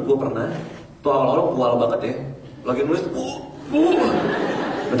mobil, gua pernah. Tuh awal-awal mual banget ya. Lagi nulis,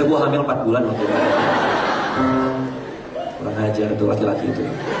 Berarti gua hamil 4 bulan waktu itu. Kurang ajar tuh laki-laki itu.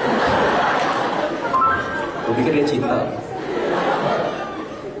 Gua pikir dia cinta.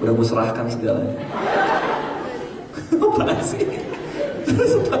 Udah gue serahkan segalanya. Apaan sih?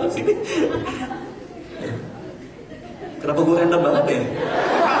 Terus apaan sih? Kenapa gue random banget ya?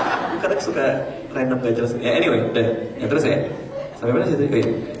 Gue kadang suka random gak jelas. Ya anyway, udah. Ya terus ya. Sampai mana sih itu?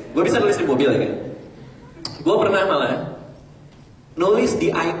 Gue bisa nulis di mobil ya kan? Gue pernah malah nulis di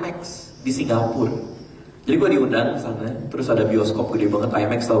IMAX di Singapura. Jadi gue diundang ke sana. Terus ada bioskop gede banget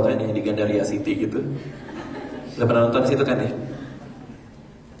IMAX, tau kan, yang di Gandaria City gitu. Udah pernah nonton situ kan ya?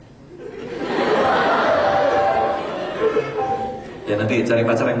 Ya nanti cari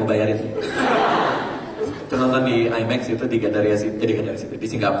pacar yang mau bayarin. Terus nonton di IMAX itu di Gandaria City, di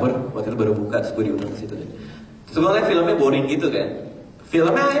Singapura. Waktu itu baru buka, terus gue diundang ke situ. Terus gue liat filmnya boring gitu kan.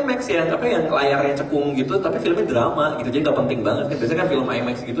 filmnya IMAX yang layarnya cekung gitu, tapi filmnya drama gitu, jadi nggak penting banget kan. Biasanya kan film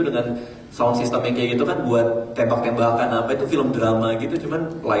IMAX gitu dengan sound system yang kayak gitu kan buat tembak-tembakan apa itu film drama gitu,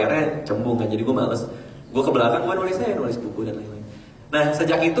 cuman layarnya cembung kan, jadi gue males. Gue ke belakang gue nulis buku dan lain-lain. Nah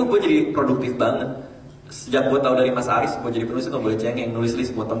sejak itu gue jadi produktif banget. Sejak gue tahu dari Mas Aris, gue jadi penulis nggak boleh cengeng, nulis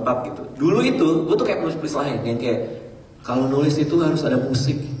semua tempat gitu. Dulu itu gue tuh kayak penulis lain yang kayak kalau nulis itu harus ada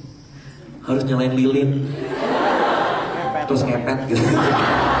musik, harus nyalain lilin, terus ngepet gitu.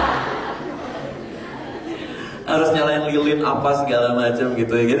 Harus nyalain lilin apa segala macam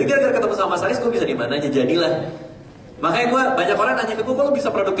gitu. Jadi gara-gara ketemu sama Mas Aris gue bisa di mana aja, jadilah. Makanya gue banyak orang nanya ke gue, kok lo bisa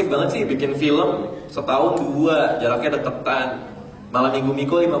produktif banget sih bikin film setahun 2, jaraknya deketan. Malam Minggu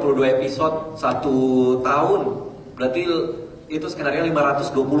Miko 52 episode 1 tahun. Berarti itu skenario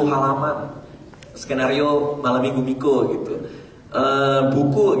 520 halaman. Skenario Malam Minggu Miko gitu.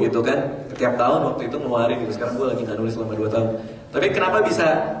 Buku gitu kan. Tiap tahun waktu itu ngeluarin gitu. Sekarang gue lagi gak nulis selama 2 tahun. Tapi kenapa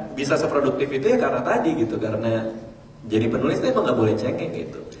bisa seproduktif itu ya karena tadi gitu. Karena jadi penulis itu emang gak boleh cengeng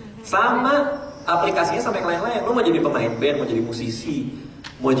gitu. Sama aplikasinya sama yang lain-lain. Lu mau jadi pemain band, mau jadi musisi,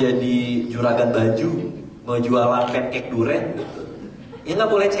 mau jadi juragan baju, mau jualan pancake duren gitu, ya nggak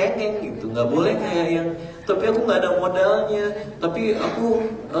boleh cengeng gitu, nggak boleh kayak yang tapi aku nggak ada modalnya, tapi aku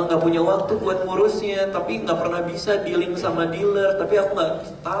nggak punya waktu buat ngurusnya, tapi nggak pernah bisa dealing sama dealer, tapi aku nggak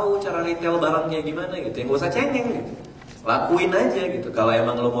tahu cara retail barangnya gimana gitu, yang gak usah cengeng gitu, lakuin aja gitu. Kalau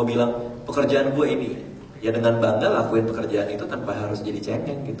emang lo mau bilang pekerjaan gue ini, ya dengan bangga lakuin pekerjaan itu tanpa harus jadi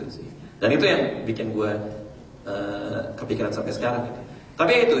cengeng gitu sih. Dan itu yang bikin gue kepikiran sampai sekarang gitu. Tapi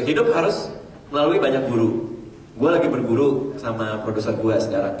ya itu, hidup harus melalui banyak guru. Gue lagi berguru sama produser gue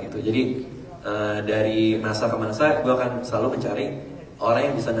sekarang gitu. Jadi dari masa ke masa gue akan selalu mencari orang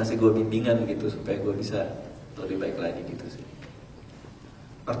yang bisa ngasih gue bimbingan gitu supaya gue bisa lebih baik lagi gitu sih.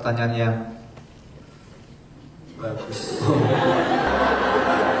 Pertanyaan yang bagus.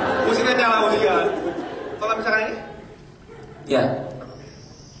 Musiknya nyala musiknya. Kalau misalkan ini? Ya.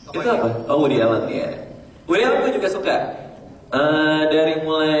 Itu apa? Oh, Woody Allen ya. Woody Allen gue juga suka. Dari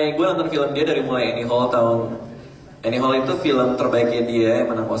mulai gue nonton film dia dari mulai Annie Hall itu film terbaiknya dia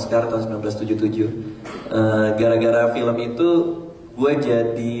yang menang Oscar tahun 1977. Gara-gara film itu gue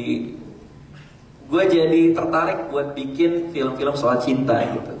jadi tertarik buat bikin film-film soal cinta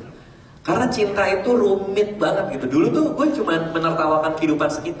gitu. Karena cinta itu rumit banget gitu. Dulu tuh gue cuma menertawakan kehidupan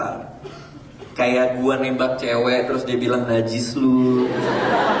sekitar. Kayak gue nembak cewek terus dia bilang najis lu.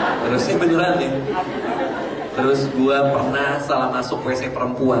 Terusnya beneran ya. Terus gue pernah salah masuk WC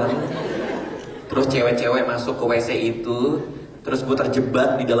perempuan. Terus cewek-cewek masuk ke WC itu, terus gue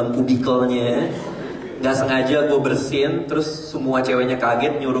terjebak di dalam kubikelnya. Gak sengaja gue bersin, terus semua ceweknya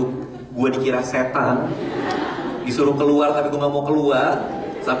kaget nyuruh gue dikira setan. Disuruh keluar tapi gue gak mau keluar,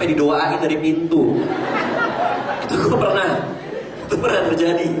 sampai didoain dari pintu. Itu pernah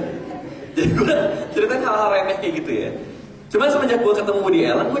terjadi. Jadi gue ceritain hal-hal remeh kayak gitu ya. Cuman semenjak gue ketemu Woody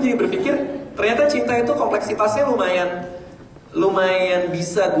Allen, gue jadi berpikir ternyata cinta itu kompleksitasnya lumayan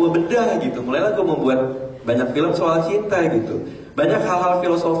bisa gue bedah gitu. Mulailah gue membuat banyak film soal cinta gitu. Banyak hal-hal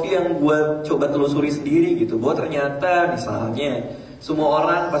filosofi yang gue coba telusuri sendiri gitu. Bahwa ternyata misalnya semua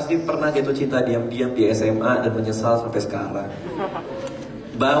orang pasti pernah jatuh cinta diam-diam di SMA dan menyesal sampai sekarang.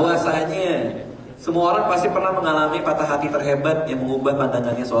 Bahwasanya semua orang pasti pernah mengalami patah hati terhebat yang mengubah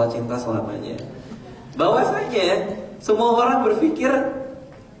pandangannya soal cinta selamanya. Bahwasanya semua orang berpikir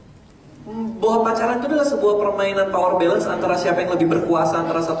bahwa pacaran itu adalah sebuah permainan power balance antara siapa yang lebih berkuasa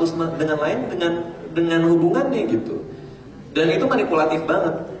antara satu dengan lain dengan hubungannya gitu. Dan itu manipulatif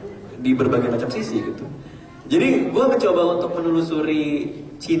banget di berbagai macam sisi gitu. Jadi gue mencoba untuk menelusuri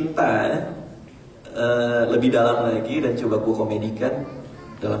cinta lebih dalam lagi dan coba gue komedikan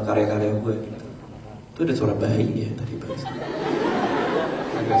dalam karya-karya gue gitu. Itu ada suara bayi ya tadi bahas.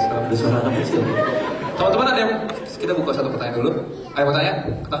 Ada suara anak kecil. Teman-teman ada yang kita buka satu pertanyaan dulu. Ayo mau tanya?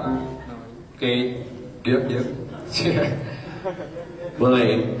 Oke, diam.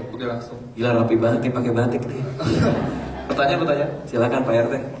 Boleh. Oke langsung. Gila rapi banget nih pakai batik nih. Pertanyaan. Silakan Pak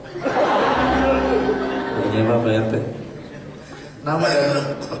RT. Tanya apa Pak RT? Nama dan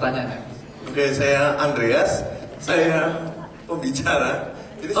pertanyaannya. Oke, saya Andreas. Saya pembicara.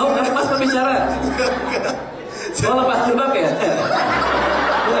 Jadi Oh, saya... Mas pembicara. Oh, lepas jilbab ya?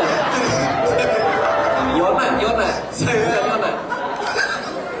 Yona. Saya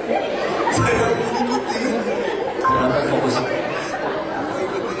Fokus.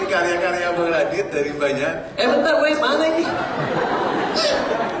 mengikuti karya-karya Bang Radit dari banyak. Bentar, wait, mana ini?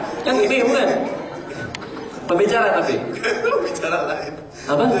 Yang ini bukan? Pembicara tapi? Pembicara lain.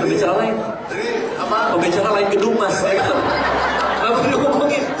 Apa? Pembicara lain? Jadi apa? Pembicara lain gedung mas. Apa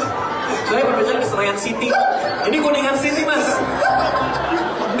ngomongin? Saya berbicara di Senayan City. Ini Kuningan City mas.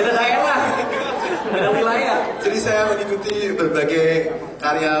 Jadi saya mengikuti berbagai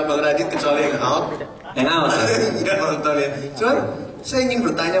karya Bang Radit kecuali yang out. Yang out. Nggak nonton ya. Cuman saya ingin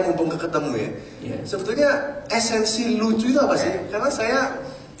bertanya mumpung ketemu ya. Sebetulnya esensi lucu itu apa sih? Karena saya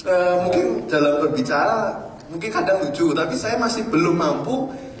mungkin dalam berbicara mungkin kadang lucu, tapi saya masih belum mampu.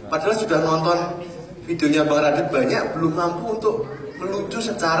 Padahal sudah nonton videonya Bang Radit banyak, belum mampu untuk melucu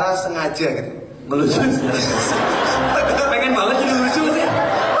secara sengaja gitu. Melucu. Pengen banget jadi lucu sih.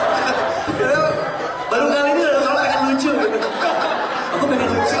 Baru kali ini udah kalau pengen lucu. Aku pengen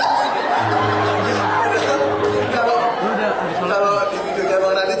lucu. Kalau di videonya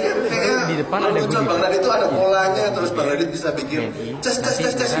Bang Radit kan kayaknya di depan ada lucu. Bang Radit itu ada polanya, terus Bang Radit bisa bikin ces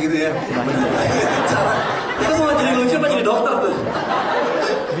gitu ya. Itu mau jadi lucu apa jadi dokter tuh?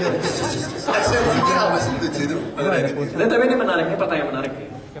 Esensinya apa sih lucu itu? Bang Radit. Dan tapi ini menarik, ini pertanyaan menarik ya.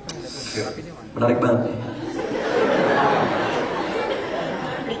 Menarik banget.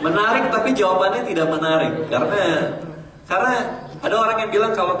 Menarik tapi jawabannya tidak menarik karena ada orang yang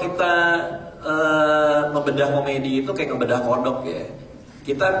bilang kalau kita membedah komedi itu kayak ngebedah kodok ya.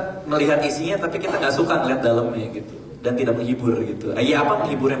 Kita melihat isinya tapi kita nggak suka ngeliat dalamnya gitu dan tidak menghibur gitu. Ya apa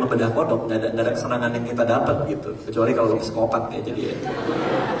menghibur yang membedah kodok? Nggak ada kesenangan yang kita dapat gitu. Kecuali kalau psikopat ya jadi.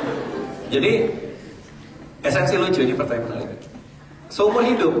 Jadi esensi lucu ini pertanyaan menarik. Seumur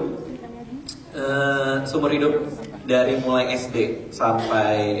hidup dari mulai SD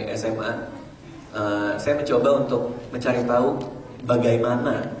sampai SMA, saya mencoba untuk mencari tahu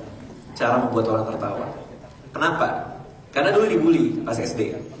bagaimana cara membuat orang tertawa. Kenapa? Karena dulu dibully pas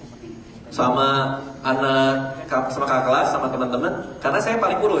SD sama kakak kelas, sama teman-teman. Karena saya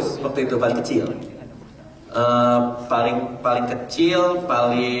paling kurus waktu itu, paling kecil, paling kecil,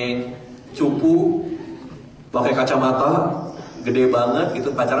 paling cupu, pakai kacamata, gede banget gitu,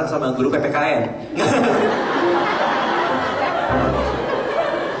 pacaran sama guru PPKN.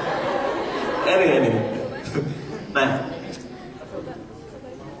 Ini. Nah,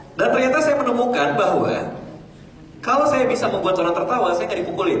 dan ternyata saya menemukan bahwa kalau saya bisa membuat orang tertawa, saya nggak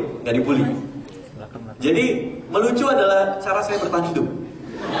dipukulin, nggak dibully. Jadi melucu adalah cara saya bertahan hidup.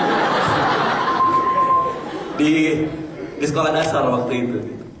 Di sekolah dasar waktu itu.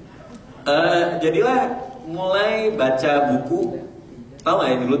 Jadilah mulai baca buku. Tahu nggak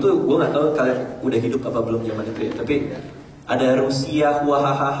ya, dulu tuh gue nggak tahu kalian udah hidup apa belum zaman itu ya. Tapi ada Rusia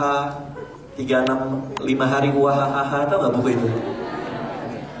wahahaha 365 hari wahahaha, tau nggak buku itu?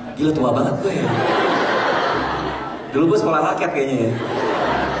 Gila tua banget gue ya. Dulu gue sekolah rakyat kayaknya ya.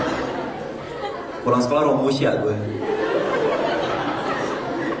 Pulang sekolah Romusya gue.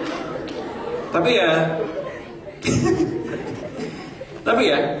 Tapi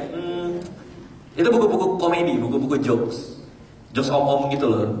ya, itu buku-buku komedi, buku-buku jokes om-om gitu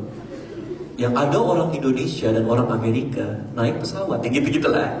loh. Yang ada orang Indonesia dan orang Amerika naik pesawat, yang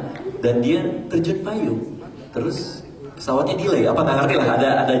gitu-gitulah. Dan dia terjun payung, terus pesawatnya delay, apa nggak ngerti lah,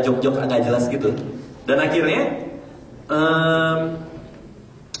 ada jok-jok agak jelas gitu. Dan akhirnya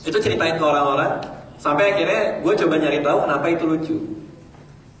itu ceritain ke orang-orang, sampai akhirnya gue coba nyari tahu kenapa itu lucu.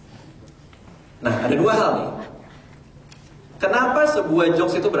 Nah, ada dua hal nih. Kenapa sebuah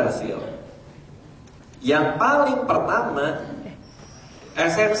jokes itu berhasil? Yang paling pertama,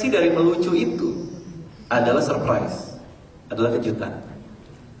 esensi dari melucu itu adalah surprise, adalah kejutan.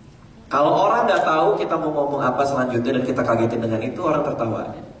 Kalau orang nggak tahu kita mau ngomong apa selanjutnya dan kita kagetin dengan itu, orang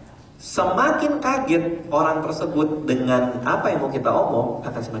tertawa. Semakin kaget orang tersebut dengan apa yang mau kita omong,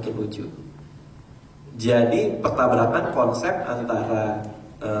 akan semakin lucu. Jadi pertabrakan konsep antara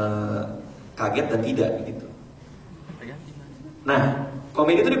kaget dan tidak gitu. Nah,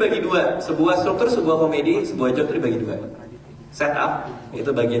 komedi itu dibagi dua. Sebuah struktur, sebuah komedi, sebuah joke itu dibagi dua. Setup, itu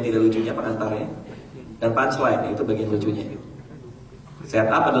bagian tidak lucunya, pengantarnya. Dan punchline, itu bagian lucunya.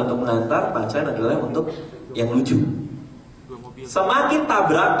 Setup adalah untuk mengantar, punchline adalah untuk yang lucu. Semakin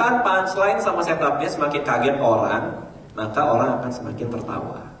tabrakan punchline sama setupnya, semakin kaget orang, maka orang akan semakin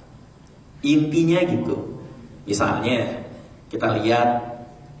tertawa. Intinya gitu. Misalnya, kita lihat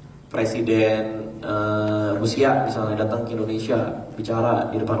Presiden Rusia misalnya datang ke Indonesia, bicara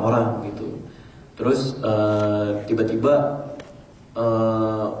di depan orang gitu. Terus tiba-tiba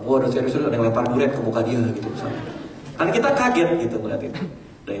wah udah serius ada yang lempar durian ke muka dia gitu misalnya. Kan kita kaget gitu ngeliat itu.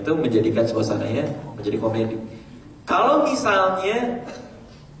 Dan itu menjadikan suasananya menjadi komedi. Kalau misalnya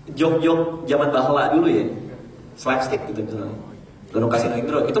jok-jok zaman bahla dulu ya, slapstick gitu misalnya, Dono Kasino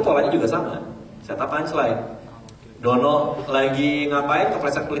Indro, itu polanya juga sama. Setup punchline. Dono lagi ngapain,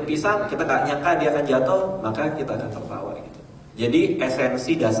 kepleset kulit pisang, kita gak nyangka dia akan jatuh, maka kita akan tertawa gitu. Jadi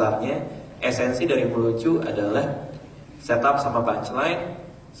esensi dasarnya, esensi dari melucu adalah setup sama punchline.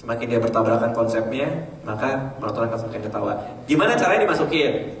 Semakin dia bertabrakan konsepnya, maka penonton akan semakin ketawa. Gimana caranya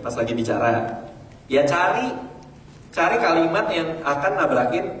dimasukin pas lagi bicara? Ya cari cari kalimat yang akan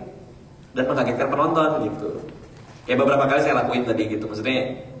nabrakin dan mengagetkan penonton gitu. Ya beberapa kali saya lakuin tadi gitu,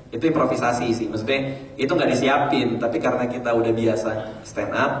 maksudnya itu improvisasi sih, maksudnya itu nggak disiapin, tapi karena kita udah biasa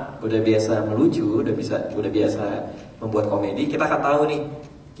stand up, udah biasa melucu, udah biasa membuat komedi, kita akan tahu nih,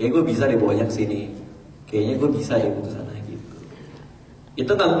 kayak gue bisa deh bawanya ke sini, kayaknya gue bisa ya ke sana gitu.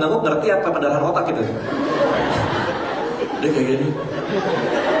 Itu ngangguk ngerti apa pendarahan otak gitu. Udah kayak gini.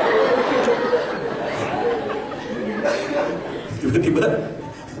 Tiba-tiba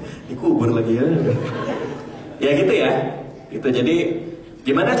dikubur lagi ya. Ya gitu ya. Gitu. Jadi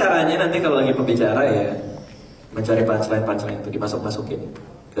gimana caranya nanti kalau lagi pembicara ya mencari punchline itu dimasuk-masukin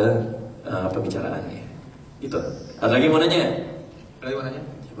ke pembicaraannya. Gitu. Ada lagi mau nanya?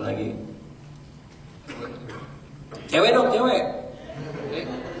 Coba lagi. Cewek dong, cewek.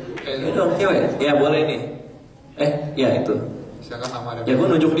 Cewek dong, cewek. Ya boleh nih. Ya itu. Silakan nama. Ya gue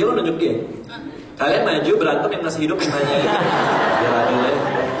nunjuk dia, lo nunjuk dia. Kalian maju berantem yang masih hidup yang nanya. Biar adil ya.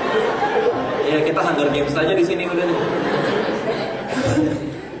 Ya kita Hunger Games aja di sini udah nih.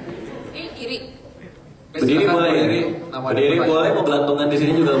 Kiri. Berdiri boleh. Berdiri boleh, mau gelantungan di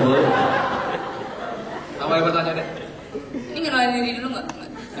sini juga boleh. Nama yang bertanya deh. Ini kenalin diri dulu nggak?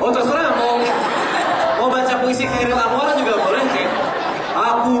 Oh terserah mau baca puisi Khairil Anwar juga boleh sih.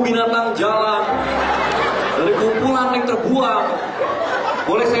 Aku binatang jalan dari kumpulan yang terbuang.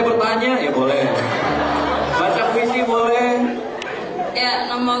 Boleh saya bertanya? Ya boleh. Baca puisi boleh. Ya,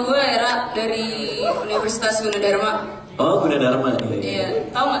 nama gue Era dari Universitas Gunadarma. Oh, Gunadarma. Iya,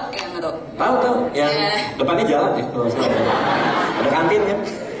 tahu nggak? Ya nggak tahu. Tahu. Yang depannya jalan ya. Oh, ada kantin kan?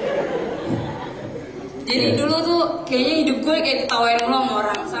 Jadi dulu tuh kayaknya hidup gue kayak ditawain mulu sama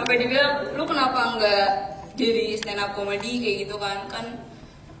orang. Sampai dibilang, lu kenapa nggak jadi stand up comedy kayak gitu kan? Kan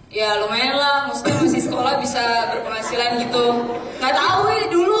ya lumayan lah, maksudnya masih sekolah bisa berpenghasilan gitu. Nggak tahu ya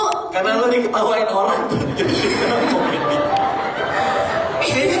dulu. Karena lu diketawain orang jadi stand up comedy.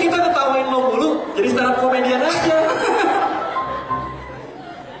 Kayaknya kita ketawain lo mulu jadi stand up komedian aja.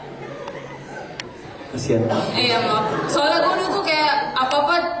 Kasian. Iya maaf. Soalnya gue dulu tuh kayak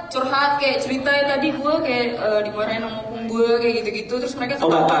apa-apa curhat kayak cerita ya tadi gue kayak dimarahin sama opung gue kayak gitu-gitu terus mereka Oh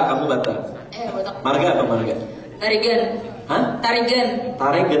Batak, kamu Batak. Batak. Marga apa marga? Tarigan. Hah? Tarigan.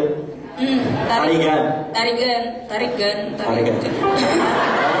 Tarigan. Tarigan.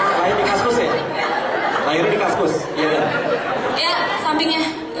 Lahir di Kaskus ya? Lahirnya di Kaskus, iya kan? Ya, sampingnya.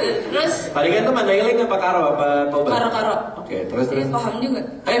 Terus Tarigan tuh Mandailing apa Karo apa Toba? Karo. Oke, terus. Paham juga.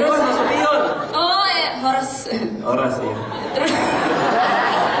 Gue masuk pion. Oh ya, Horas. Horas ya. Terus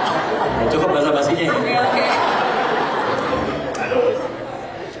Ya, cukup bahasa basinya ya. Oke.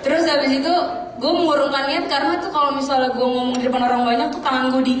 Terus habis itu gue mengurungkan niat karena tuh kalau misalnya gue ngomong di depan orang banyak tuh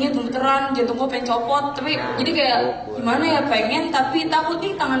tangan gue dingin gemeteran, jantung gue pengen copot. Tapi jadi kayak gimana ya pengen tapi takut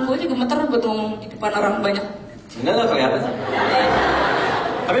nih tangan gue juga gemeter buat ngomong di depan orang banyak. Enggak kelihatan.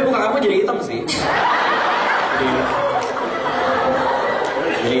 Tapi muka kamu jadi hitam sih.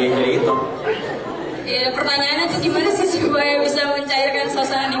 Jadi hitam. Ya pertanyaannya tuh gimana sih supaya bisa mencairkan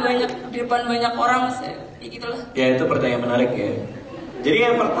suasana di depan banyak orang, ya gitulah. Ya itu pertanyaan menarik ya. Jadi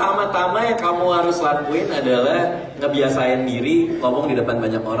yang pertama-tama yang kamu harus lakuin adalah ngebiasain diri ngomong di depan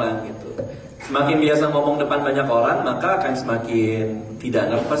banyak orang gitu. Semakin biasa ngomong depan banyak orang, maka akan semakin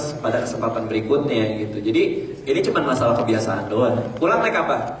tidak nervous pada kesempatan berikutnya gitu. Jadi ini cuma masalah kebiasaan doang. Pulang naik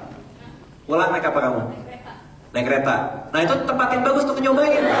apa? Pulang naik apa kamu? Naik kereta. Nah itu tempat yang bagus untuk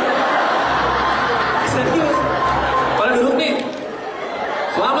nyobain. Serius. Pada duduk nih.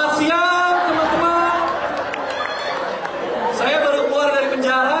 Selamat siang teman-teman. Saya baru keluar dari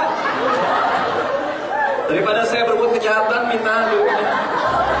penjara. Daripada saya berbuat kejahatan, minta duduknya.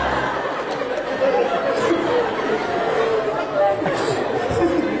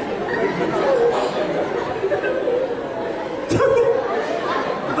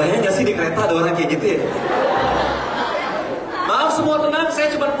 Bayangin gak sih di kereta ada orang kayak gitu ya? Maaf semua tenang,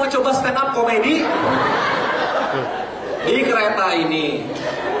 saya cuma mau coba stand up komedi di kereta ini.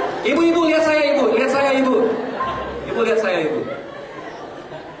 Ibu lihat saya ibu. Ibu lihat saya ibu.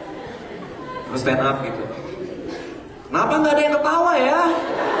 Terus stand up gitu. Kenapa nggak ada yang ketawa ya?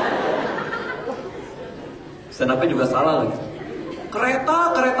 Stand upnya juga salah lagi.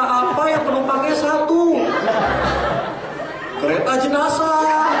 Kereta apa yang penumpangnya satu? Kereta jenazah.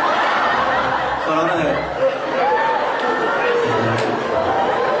 Orang-orang ya.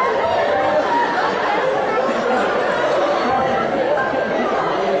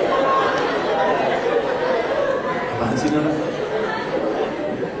 Apaan sih orang?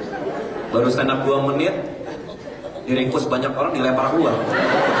 Baru stand up 2 menit, diringkus banyak orang, dilempar keluar.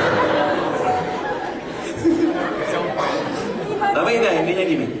 Tapi enggak, intinya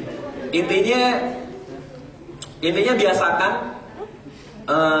gini. Intinya Intinya biasakan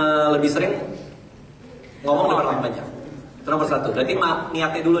lebih sering ngomong depan orang banyak. Itu nomor satu. Berarti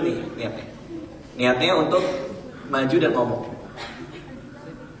niatnya dulu nih, niatnya untuk maju dan ngomong.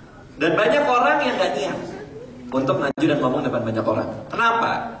 Dan banyak orang yang gak niat untuk maju dan ngomong depan banyak orang.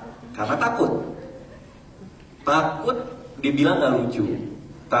 Kenapa? Karena takut. Takut dibilang gak lucu,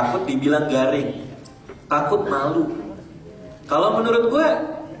 takut dibilang garing, takut malu. Kalau menurut gue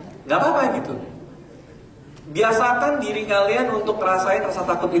gak apa-apa gitu. Biasakan diri kalian untuk ngerasain rasa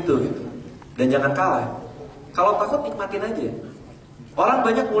takut itu gitu. Dan jangan kalah. Kalau takut nikmatin aja. Orang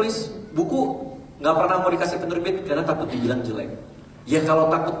banyak nulis buku gak pernah mau dikasih penerbit karena takut dibilang jelek. Ya kalau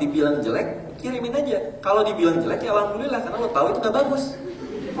takut dibilang jelek, kirimin aja. Kalau dibilang jelek ya alhamdulillah, karena lo tahu itu gak bagus.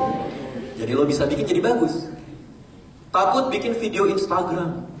 Jadi lo bisa bikin jadi bagus. Takut bikin video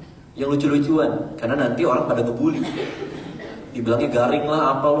Instagram yang lucu-lucuan, karena nanti orang pada ngebully. Dibilangnya garing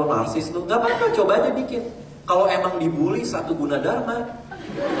lah, apa lo narsis lo. Gak apa-apa, coba aja bikin. Kalau emang dibully satu guna dharma,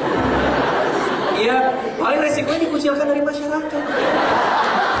 ya paling resikonya dikucilkan dari masyarakat.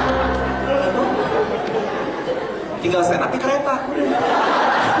 Tinggal stand up di kereta.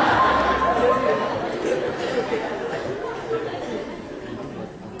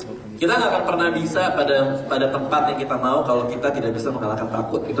 Kita nggak akan pernah bisa pada tempat yang kita mau kalau kita tidak bisa mengalahkan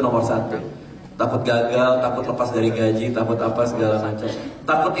takut. Itu nomor satu. Takut gagal, takut lepas dari gaji, takut apa segala macam.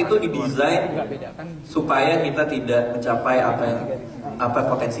 Takut itu didesain supaya kita tidak mencapai apa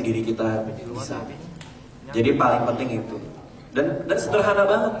potensi diri kita bisa. Jadi paling penting itu. Dan sederhana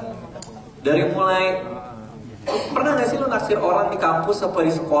banget. Dari mulai, pernah gak sih lo naksir orang di kampus atau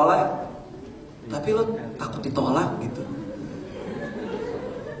di sekolah, tapi lo takut ditolak gitu?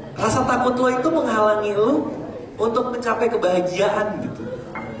 Rasa takut lo itu menghalangi lo untuk mencapai kebahagiaan gitu.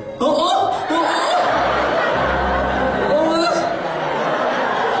 Mas,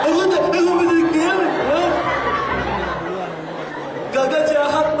 aku meninggal, mas. Gagal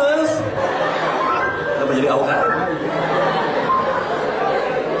jahat, mas. Kenapa jadi awal?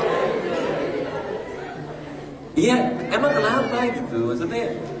 Iya, emang kenapa gitu? Maksudnya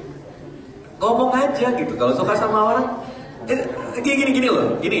ngomong aja gitu. Kalau suka sama orang, gini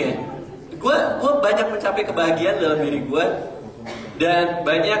loh, gini ya. Gue banyak mencapai kebahagiaan dalam diri gue, dan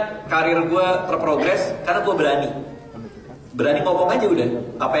banyak karir gue terprogres karena gue berani ngomong aja udah.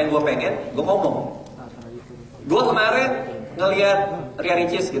 Apa yang gue pengen, gue ngomong. Gue kemarin ngeliat Ria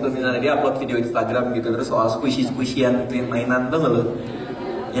Ricis gitu, misalnya dia upload video Instagram gitu, terus soal squishy-squishyan gitu, mainan tuh nggak lo?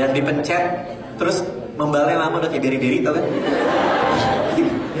 Yang dipencet, terus membalnya lama udah kayak beri-beri tau kan?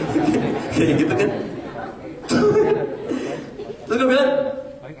 Kayak gitu kan? Terus gue bilang,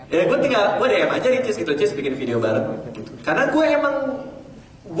 ya gue DM aja Ricis gitu, Ricis bikin video bareng gitu. Karena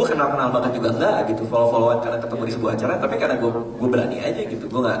gue kenal banget juga enggak gitu, follow-followan karena ketemu di sebuah acara, tapi karena gue berani aja gitu,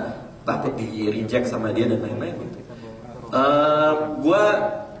 gue nggak takut di reject sama dia dan lain-lain gitu. Gue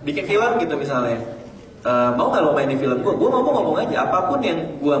bikin film gitu misalnya, mau nggak lo main di film gue ngomong aja, apapun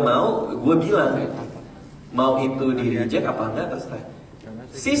yang gue mau, gue bilang gitu. Mau itu di reject apa enggak terserah.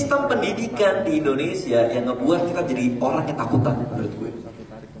 Sistem pendidikan di Indonesia yang ngebuat kita jadi orang yang takutan menurut gue.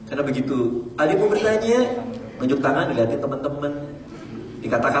 Karena begitu adikmu bertanya, nunjuk tangan dilihatin teman-teman,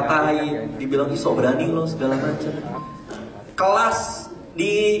 dikata-katain, dibilang iso berani lo segala macam. Kelas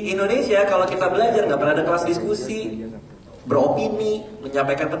di Indonesia kalau kita belajar nggak pernah ada kelas diskusi, beropini,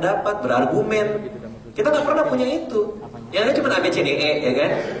 menyampaikan pendapat, berargumen. Kita nggak pernah punya itu. Yang ada cuma ABCDE, ya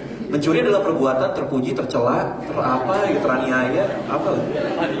kan? Mencuri adalah perbuatan terpuji, tercela, teraniaya, apa lah.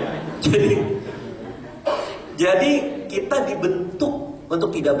 Jadi kita dibentuk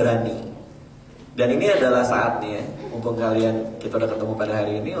untuk tidak berani. Dan ini adalah saatnya, mumpung kita udah ketemu pada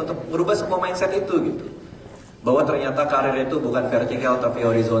hari ini, untuk merubah semua mindset itu gitu. Bahwa ternyata karir itu bukan vertikal tapi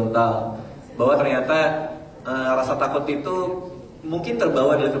horizontal. Bahwa ternyata rasa takut itu mungkin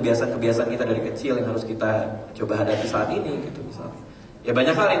terbawa dari kebiasaan-kebiasaan kita dari kecil yang harus kita coba hadapi saat ini gitu misalnya. Ya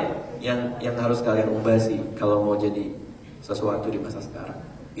banyak hal yang harus kalian ubah sih kalau mau jadi sesuatu di masa sekarang.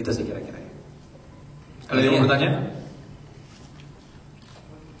 Itu sih kira-kira. Ada yang mau bertanya?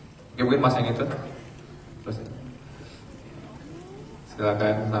 Oke, mungkin mas yang itu. Terus itu.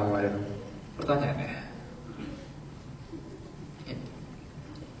 Silakan nama dan pertanyaannya.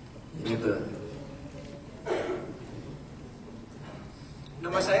 Gitu.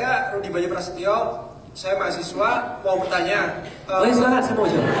 Nama saya Rudi Bayu Prasetyo. Saya mahasiswa, mau bertanya. Oh ya silakan, saya mau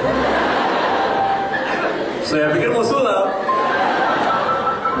jawab. Saya pikir mau sulap.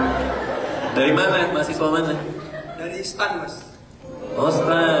 Dari mana? Mahasiswa mana? Dari STAN, Mas. Oh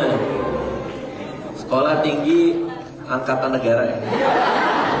STAN. Sekolah Tinggi Angkatan Negara ya.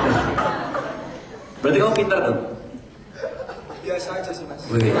 Berarti kamu pintar dong? Biasa aja sih, Mas.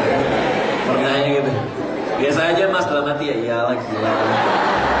 Wih, pernahnya gitu. Biasa aja mas dalam hati ya, iyalah gila.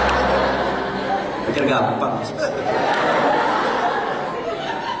 Pikir gampang.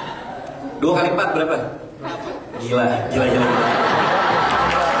 2 kali 4 berapa? Gila.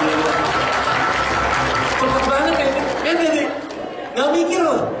 Cepet banget kayaknya. Nih. Nggak mikir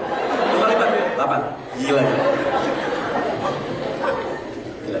loh. 2 kali 4, 8. Gila.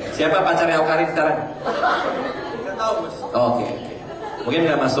 Siapa pacarnya Aukarin sekarang? Nggak tahu mas. Oke. Mungkin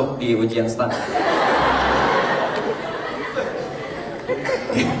nggak masuk di ujian stan.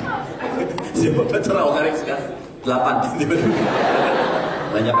 Siapa pacar Aukarin sekarang? 8.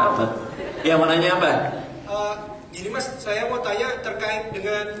 Banyak amat. Ya mau nanya apa? Gini mas, saya mau tanya terkait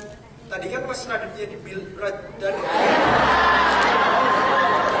dengan tadi kan mas Raditya di dan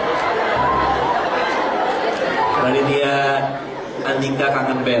Raditya Andika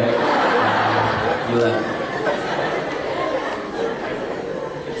kangen band. Gila.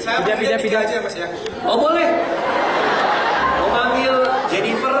 saya pindah aja mas ya. Oh boleh. Mau manggil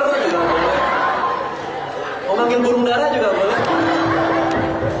Jennifer juga boleh. Mau manggil burung dara juga boleh.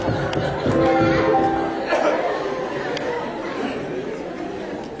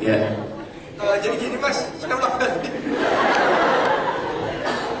 Ya. Jadi gini mas, saya ulang lagi.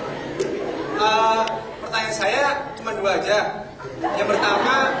 Pertanyaan saya cuma 2 aja. Yang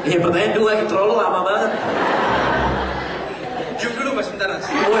pertama, Iya pertanyaan 2, intro lu lama banget. diam dulu mas, bentar mas.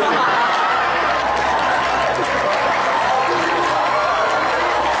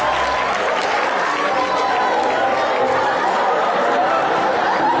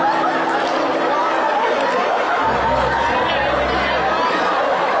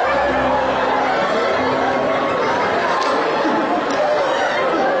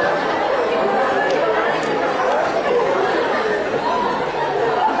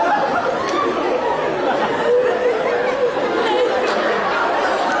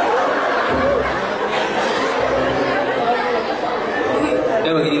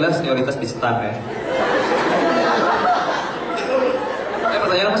 Beginilah senioritas di stan ya.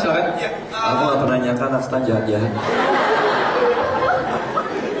 Pertanyaan mas silakan. Aku gak pernah nyangka anak stan jahat-jahat.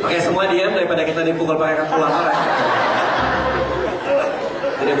 Oke semua diam daripada kita dipukul pakai kalkulator ya.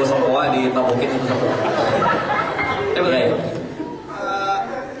 Jadi bosong koa ditabokin itu satu. Bagaimana?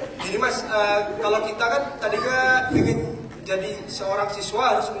 Gini mas, kalau kita kan tadinya ingin jadi seorang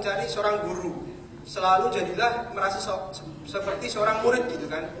siswa harus mencari seorang guru. Selalu jadilah merasa seperti seorang murid gitu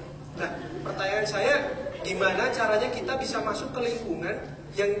kan. Nah, pertanyaan saya, gimana caranya kita bisa masuk ke lingkungan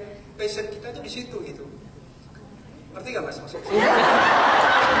yang passion kita tuh di situ gitu? Ngerti gak mas maksudnya?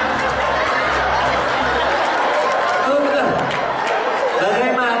 Oh benar.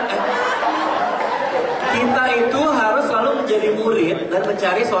 Bagaimana? Kita itu harus selalu menjadi murid dan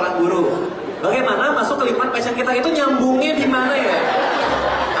mencari seorang guru. Bagaimana masuk ke lingkungan passion kita itu nyambungnya di mana ya?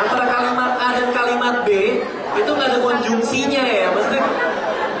 Antara kalimat A dan kalimat B itu nggak ada konjungsinya ya, maksudnya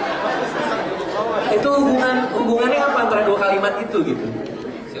itu hubungannya apa antara 2 kalimat itu gitu?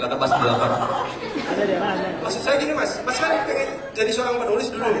 Silakan pas belakang. Maksud saya gini mas kan pengen jadi seorang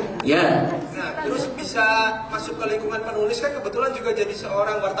penulis dulu nih. Ya. Nah, terus bisa masuk ke lingkungan penulis kan kebetulan juga jadi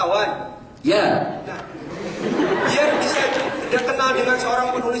seorang wartawan. Ya. Nah, biar bisa dia kenal dengan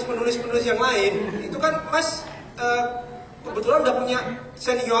seorang penulis yang lain, itu kan mas kebetulan udah punya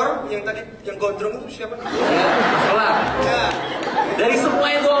senior yang tadi yang gondrong itu siapa? Ya, kelar. Ya. Dari semua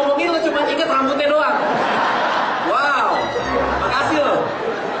yang gue omongin lo cuma inget rambutnya doang. Wow, makasih lo.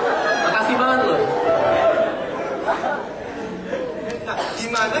 Makasih banget lo. Nah,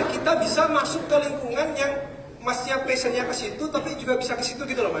 gimana kita bisa masuk ke lingkungan yang masnya passionnya ke situ, tapi juga bisa ke situ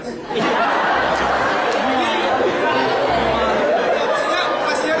gitu loh mas? Maksudnya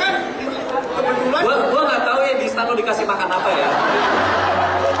masnya kan kebetulan. Gue nggak tahu ya di stan lo dikasih makan apa ya.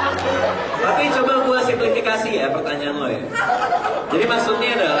 Tapi coba gue simplifikasi ya pertanyaan lo ya. Jadi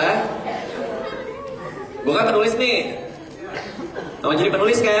maksudnya adalah, gue kan penulis nih. Mau jadi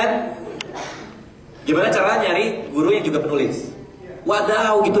penulis kan? Gimana cara nyari guru yang juga penulis?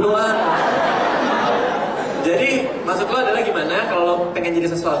 Wadaw gitu doang. Jadi maksud lo adalah gimana kalau lo pengen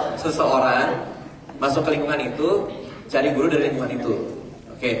jadi seseorang, masuk ke lingkungan itu, cari guru dari lingkungan itu.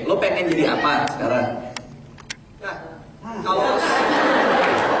 Oke, lo pengen jadi apa sekarang? Nah, kalau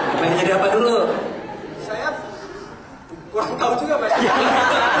Pengen jadi apa dulu? saya kurang tahu juga mas.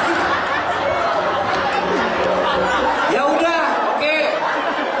 Ya udah, oke.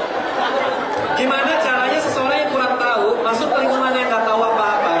 Gimana caranya seseorang yang kurang tahu masuk ke lingkungan yang nggak tahu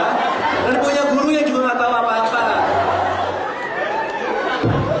apa-apa dan punya guru yang juga nggak tahu apa-apa?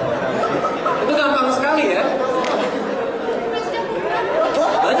 Itu gampang sekali ya.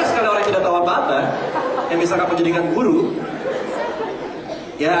 Banyak sekali orang yang tidak tahu apa-apa yang bisa kamu jadikan guru.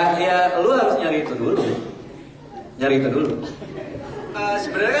 Ya, lu harus nyari itu dulu. Nyari itu dulu.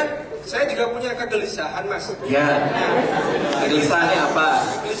 Sebenarnya kan saya juga punya kegelisahan mas. Ya. Kegelisahannya apa?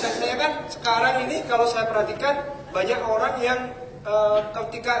 Kegelisahan saya kan sekarang ini kalau saya perhatikan banyak orang yang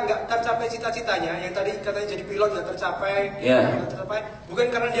ketika nggak tercapai cita-citanya, yang tadi katanya jadi pilot nggak tercapai, nggak tercapai, bukan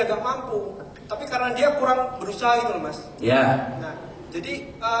karena dia nggak mampu, tapi karena dia kurang berusaha gitu loh mas. Nah,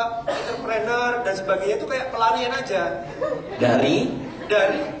 jadi entrepreneur dan sebagainya itu kayak pelarian aja dari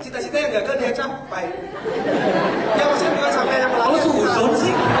cita-cita yang gagal dia capai. Ya maksudnya bukan sampai yang pelarian. Lu suzon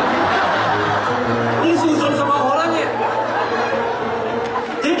sih? Lu suzon sama orang ya?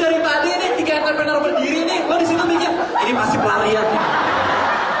 Jadi dari tadi nih 3 entrepreneur berdiri nih, lo di situ mikir ini pasti pelarian.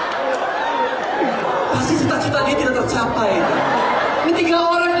 Pasti cita-cita dia tidak tercapai. Ini 3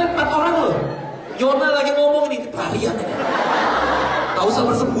 orang, 4 orang loh. Yona lagi ngomong nih pelarian. Tak usah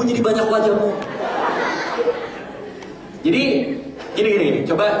bersembunyi di banyak wajahmu. Jadi gini.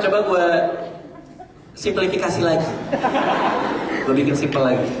 Coba gue simplifikasi lagi. Gue bikin simpel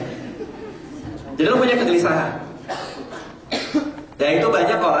lagi. Jadi lo punya kegelisahan. Dan itu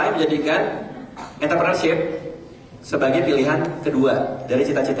banyak orang yang menjadikan entrepreneurship sebagai pilihan kedua dari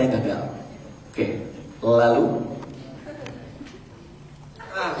cita-cita yang gagal. Oke. Lalu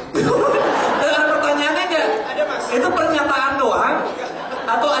ada pertanyaannya nggak? Ada mas. Itu pernyataan doang?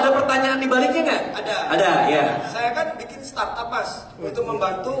 Atau ada pertanyaan di baliknya nggak? Ada, ya. Saya kan bikin startup mas, untuk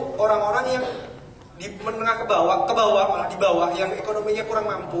membantu orang-orang yang di menengah ke bawah malah di bawah yang ekonominya kurang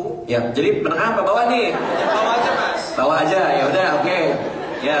mampu. Ya, jadi menengah apa bawah nih? Ya bawah aja mas. Bawah aja, ya udah, oke.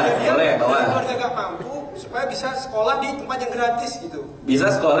 Ya, boleh bawah. Keluarga gak mampu supaya bisa sekolah di tempat yang gratis gitu.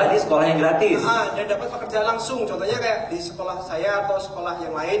 Bisa sekolah di sekolah yang gratis. Dan dapat pekerjaan langsung, contohnya kayak di sekolah saya atau sekolah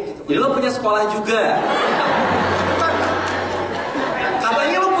yang lain gitu. Jadi lo punya sekolah juga.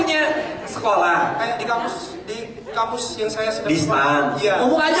 Katanya lo punya sekolah. Kayak di kampus yang saya sedang di stan. Iya.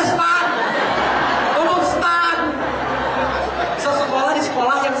 Ngomong aja stan. Ngomong stan. Bisa sekolah di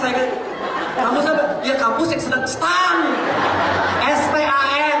sekolah yang saya kampus apa? Ya kampus yang sedang stan.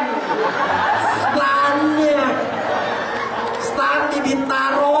 STAN. Stannya. Stan di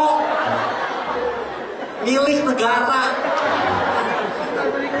Bintaro. Milik negara.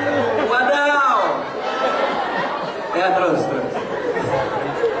 Wadaw. Ya terus.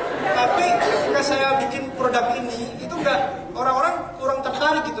 Tapi ketika saya bikin produk ini, itu enggak, orang-orang kurang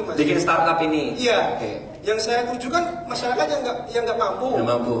tertarik gitu mas. Bikin startup ini? Iya. Okay. Yang saya tuju kan masyarakat yang nggak mampu. Nggak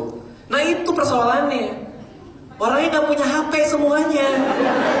mampu. Nah itu persoalannya. Orangnya nggak punya HP semuanya.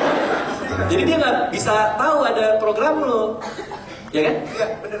 Jadi dia nggak bisa tahu ada program lo. Ya kan? Iya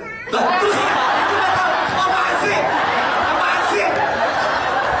benar. Lah terus apaan sih? Apaan sih?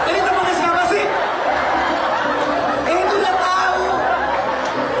 Ini temennya siapa sih? Itu udah tahu.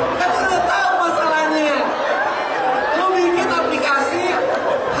 Kan udah tahu masalahnya. Lo bikin aplikasi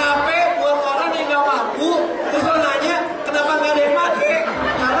HP buat orang yang nggak mampu, terus lo nanya kenapa nggak ada yang pakai?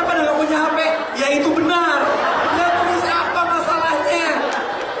 Karena pada nggak punya HP. Ya itu benar. Ya terus apa masalahnya?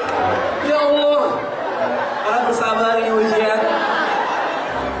 Ya Allah. Harap bersabar ini ujian.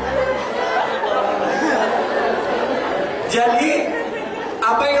 Jadi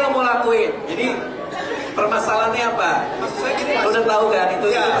apa yang lo mau lakuin? Jadi permasalahannya apa? Maksud saya gini mas. Lo udah tahu kan itu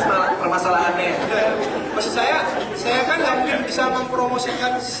ya. Permasalahannya. Maksud saya kan nggak mungkin bisa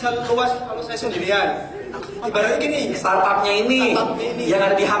mempromosikan seluas kalau saya sendirian. Ibaratnya gini. Startupnya ini, yang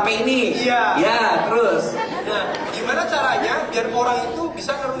ada di HP ini. Iya. Ya terus. Nah, gimana caranya biar orang itu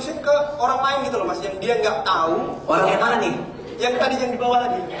bisa nerusin ke orang lain gitu loh mas, yang dia nggak tahu. Orang yang mana nih? Yang tadi yang di bawah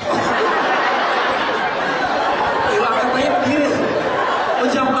tadi. Ilang katanya begini. Oh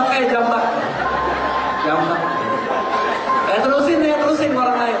jambak jambak. Terusin ke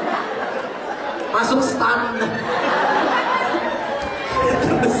orang lain. Masuk stand.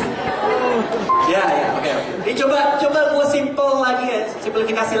 Ya, oke. Ini coba gue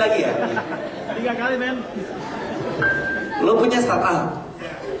simplifikasi lagi ya. 3 kali men. Lo punya startup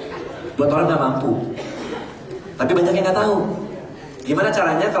buat orang nggak mampu, tapi banyak yang nggak tahu. Gimana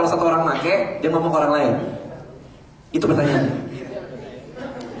caranya kalau satu orang make, dia ngomong ke orang lain? Itu pertanyaannya.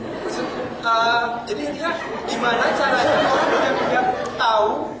 Jadi intinya gimana caranya orang yang tahu,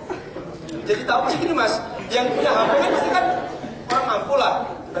 jadi tahu pasti gini mas, yang punya HP kan pasti kan orang mampu lah,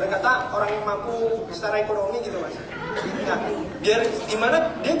 ibarat kata orang yang mampu secara ekonomi gitu mas. Nah, biar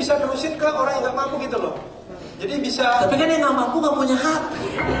gimana dia bisa nerusin ke orang yang nggak mampu gitu loh. Jadi bisa. Tapi kan yang nggak mampu nggak punya HP.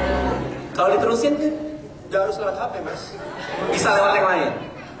 Kalau diterusin kan? Nggak harus lewat HP mas. Bisa lewat yang lain.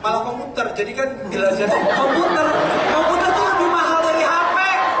 Malah komputer. Jadi kan bila jadi komputer tuh lebih mahal dari HP.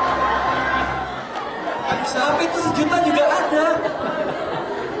 Bisa HP itu 1 juta juga ada.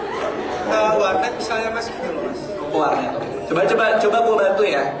 Warnet misalnya mas gitu loh mas. Warnet. Coba gue bantu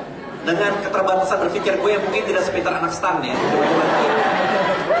ya. dengan keterbatasan berpikir gue yang mungkin tidak sepintar anak stan ya.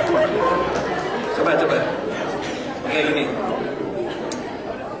 Coba. Oke, gini.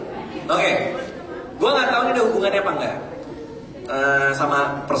 Oke. Gue nggak tahu ini ada hubungannya apa enggak sama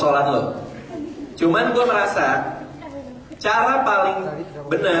persoalan lo. Cuman gue merasa cara paling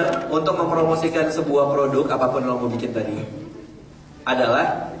benar untuk mempromosikan sebuah produk apapun yang lo mau bikin tadi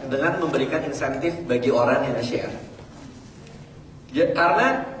adalah dengan memberikan insentif bagi orang yang nge-share. Ya,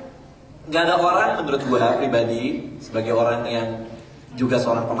 karena nggak ada orang menurut gue pribadi sebagai orang yang juga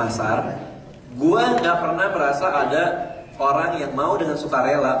seorang pemasar, gue nggak pernah merasa ada orang yang mau dengan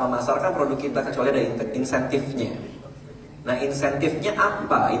sukarela memasarkan produk kita kecuali ada insentifnya. Nah, insentifnya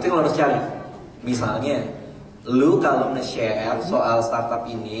apa? Itu yang lo harus cari. Misalnya, lu kalau nge-share soal startup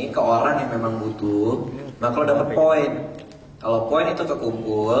ini ke orang yang memang butuh, maka lo dapet poin. Kalau poin itu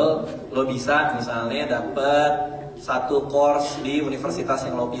kekumpul, lo bisa misalnya dapet satu course di universitas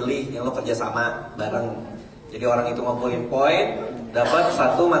yang lo pilih, yang lo kerjasama bareng. Jadi orang itu ngumpulin poin, dapat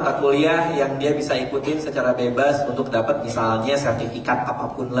satu mata kuliah yang dia bisa ikutin secara bebas untuk dapat misalnya sertifikat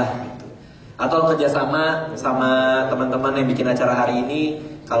apapun lah gitu. Atau kerjasama sama teman-teman yang bikin acara hari ini,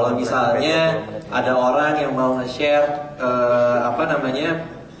 kalau misalnya ada orang yang mau nge-share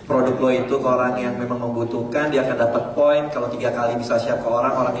produk lo itu ke orang yang memang membutuhkan, dia akan dapat poin. Kalau 3 kali bisa share ke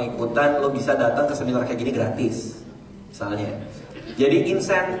orang yang ikutan, lo bisa datang ke seminar kayak gini gratis misalnya. Jadi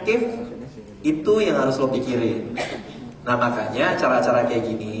insentif itu yang harus lo pikirin. Nah, makanya cara-cara kayak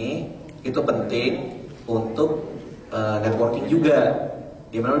gini itu penting untuk networking juga,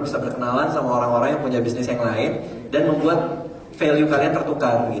 dimana lo bisa berkenalan sama orang-orang yang punya bisnis yang lain dan membuat value kalian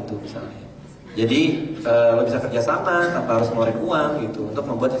tertukar gitu misalnya. Jadi lo bisa kerjasama tanpa harus ngeluarin uang gitu untuk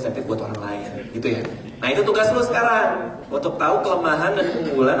membuat insentif buat orang lain gitu ya. Nah, itu tugas lo sekarang untuk tahu kelemahan dan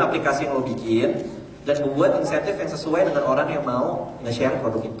keunggulan aplikasi yang lo bikin dan membuat insentif yang sesuai dengan orang yang mau nge-share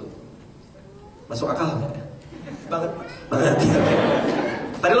produk itu. Masuk akal nggak? Banget.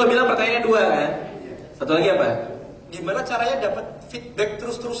 Tadi lo bilang pertanyaannya 2 kan? Satu lagi apa? Gimana caranya dapat feedback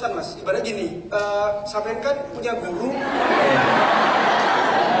terus-terusan, Mas? Ibaratnya gini, sampean kan punya guru.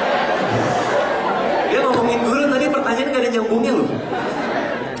 Dia ngomongin guru tadi pertanyaan gak ada nyambungnya loh.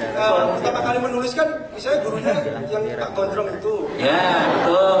 Pertama kali menulis kan, misalnya gurunya yang Pak Gondrong itu. Ya,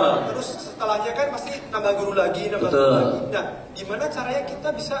 betul. Terus setelahnya kan pasti nambah guru lagi. Nah, gimana caranya kita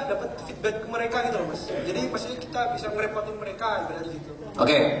bisa dapat feedback ke mereka gitu loh, Mas? Jadi maksudnya kita bisa ngerepotin mereka ibaratnya gitu.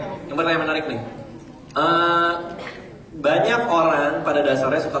 Oke, yang pertanyaan menarik nih. Banyak orang pada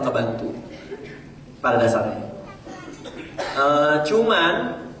dasarnya suka ngebantu. Pada dasarnya.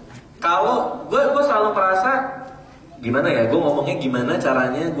 Cuman kalau gue selalu merasa gimana ya, gue ngomongnya gimana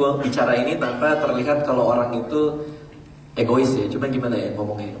caranya gue bicara ini tanpa terlihat kalau orang itu egois ya. Cuma gimana ya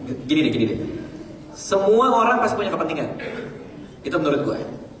ngomongnya, gini deh. Semua orang pasti punya kepentingan. Itu menurut gue.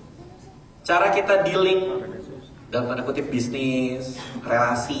 Cara kita dealing dalam tanda kutip bisnis,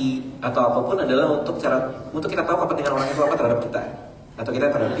 relasi atau apapun adalah untuk kita tahu kepentingan orang itu apa terhadap kita atau kita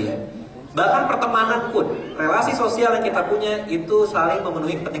terhadap dia. Bahkan pertemanan pun, relasi sosial yang kita punya itu saling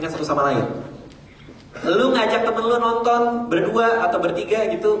memenuhi kepentingan satu sama lain. Lu ngajak temen lu nonton berdua atau bertiga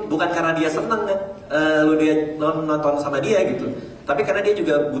gitu, bukan karena dia seneng kan, dia nonton sama dia gitu, tapi karena dia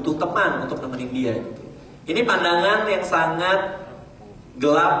juga butuh teman untuk nemenin dia gitu. Ini pandangan yang sangat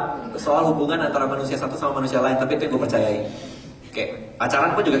gelap soal hubungan antara manusia satu sama manusia lain, tapi itu yang gue percayai. Oke,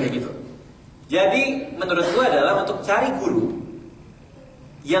 pacaran pun juga kayak gitu. Jadi menurut gue adalah untuk cari guru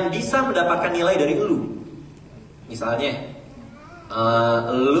yang bisa mendapatkan nilai dari lu. Misalnya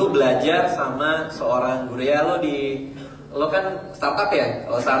lu belajar sama seorang guru ya, lo kan startup ya.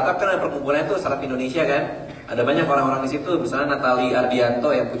 Kalau startup kan ada perkumpulan tuh startup Indonesia kan. Ada banyak orang-orang di situ. Misalnya Natali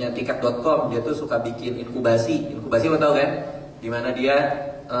Ardianto yang punya tiket.com, dia tuh suka bikin inkubasi lo tau kan? Dimana dia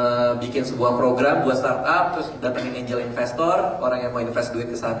bikin sebuah program buat startup, terus datengin angel investor, orang yang mau invest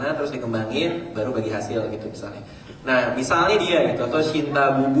duit ke sana, terus dikembangin, baru bagi hasil gitu misalnya. Nah, misalnya dia gitu, atau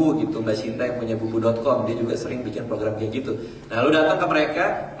Shinta Bubu gitu, Mbak Shinta yang punya bubu.com, dia juga sering bikin program kayak gitu. Nah, lu datang ke mereka,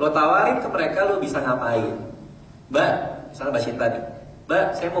 lo tawarin ke mereka lo bisa ngapain. Mbak, misalnya Mbak Shinta nih, Mbak,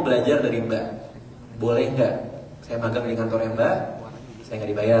 saya mau belajar dari Mbak, boleh nggak? Saya magang di kantornya Mbak, saya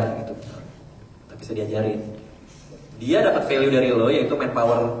nggak dibayar gitu, tapi saya diajarin. Dia dapat value dari lo, yaitu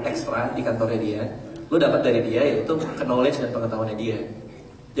manpower ekstra di kantornya dia. Lo dapat dari dia, yaitu knowledge dan pengetahuannya dia.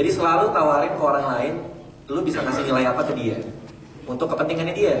 Jadi selalu tawarin ke orang lain, lu bisa ngasih nilai apa ke dia untuk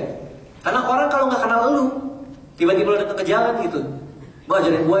kepentingannya dia. Karena orang kalau nggak kenal lu, tiba-tiba lu datang ke jalan gitu, mau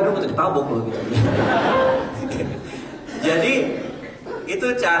ajarin gue dong, jadi tabok lu gitu. Jadi itu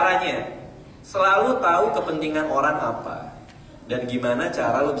caranya, selalu tahu kepentingan orang apa dan gimana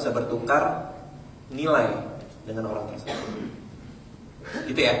cara lu bisa bertukar nilai dengan orang tersebut.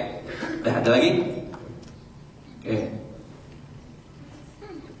 Gitu ya. Udah ada lagi? Oke.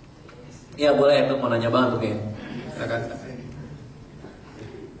 Ya boleh, itu mau nanya banget tuh kayaknya. Silakan.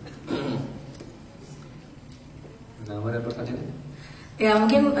 Nama dan pertanyaan. Ya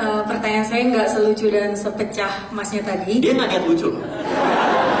mungkin pertanyaan saya nggak selucu dan sepecah masnya tadi. Dia nggak niat lucu.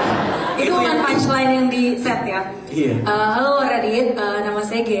 Itu bukan punchline yang di set ya. Iya. Halo Radit, nama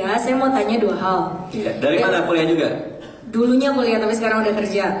saya Gea. Saya mau tanya 2 hal. Iya. Dari mana kuliah juga? Dulunya kuliah tapi sekarang udah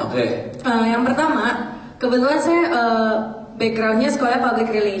kerja. Oke. Yang pertama, kebetulan saya backgroundnya sekolah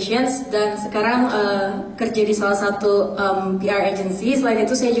public relations dan sekarang kerja di salah satu PR agency. Selain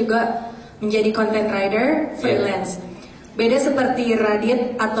itu saya juga menjadi content writer freelance. Beda seperti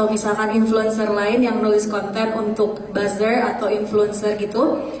Radit atau misalkan influencer lain yang nulis konten untuk buzzer atau influencer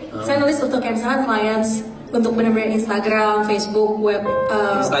gitu. Saya nulis untuk yang misalkan clients untuk benar-benar Instagram, Facebook, web.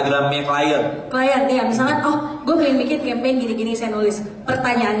 Instagramnya klien. Ya misalkan, gue pengen bikin campaign gini-gini saya nulis.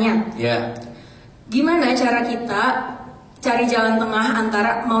 Pertanyaannya, gimana cara kita cari jalan tengah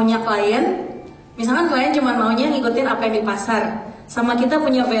antara maunya klien, misalkan klien cuma maunya ngikutin apa yang di pasar, sama kita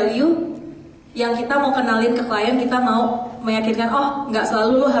punya value yang kita mau kenalin ke klien, kita mau meyakinkan, nggak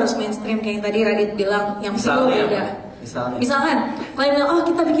selalu lo harus mainstream kayak yang tadi Radit bilang, yang perlu beda. Misalkan klien bilang,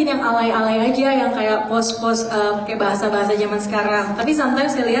 kita bikin yang alay-alay aja, yang kayak post-post kayak bahasa-bahasa zaman sekarang. Tapi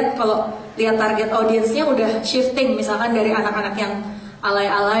sometimes saya lihat kalau lihat target audiensnya udah shifting, misalkan dari anak-anak yang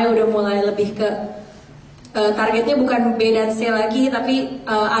alay-alay udah mulai lebih ke targetnya bukan B dan C lagi, tapi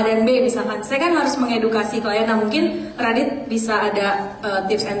A dan B misalkan. Saya kan harus mengedukasi klien. Nah mungkin Radit bisa ada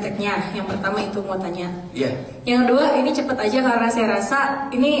tips and trick-nya. Yang pertama itu mau tanya. Yang kedua ini cepet aja karena saya rasa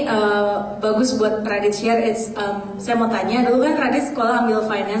ini bagus buat Radit share. Saya mau tanya, dulu kan Radit sekolah ambil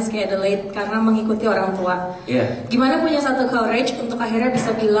finance kayak Adelaide karena mengikuti orang tua. Gimana punya satu courage untuk akhirnya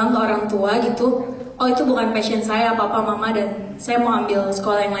bisa bilang ke orang tua gitu, itu bukan passion saya, papa, mama, dan saya mau ambil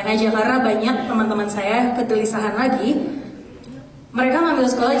sekolah yang lain aja. Karena banyak teman-teman saya kegelisahan lagi, mereka ngambil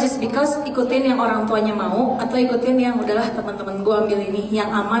sekolah just because ikutin yang orang tuanya mau, atau ikutin yang udahlah teman-teman gue ambil ini,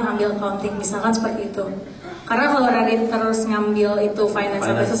 yang aman ambil accounting, misalkan seperti itu. Karena kalau Radit terus ngambil itu finance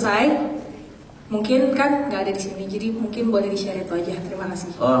sampai selesai, mungkin kan nggak ada di sini, jadi mungkin boleh di-share itu aja. Terima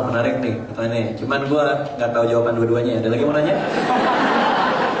kasih. Menarik nih pertanyaannya. Cuman gue nggak tahu jawaban dua-duanya. Ada lagi mau nanya?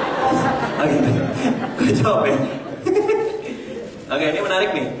 Gitu. Gue jawab ya. Oke, ini menarik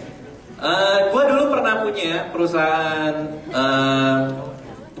nih. Gue dulu pernah punya perusahaan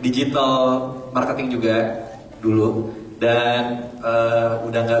digital marketing juga dulu, dan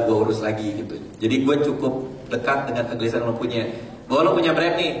udah nggak gue urus lagi gitu. Jadi gue cukup dekat dengan kegelisahan lo punya. Bahwa lo punya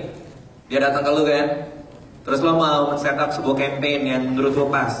brand nih, dia datang ke lo kan, terus lo mau men-set up sebuah campaign yang menurut lo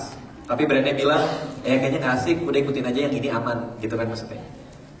pas, tapi brandnya bilang, kayaknya nggak asik, udah ikutin aja yang ini aman, gitu kan maksudnya.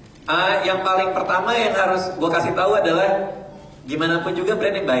 Yang paling pertama yang harus gue kasih tahu adalah gimana pun juga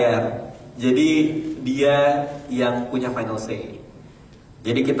brand yang bayar. Jadi dia yang punya final say.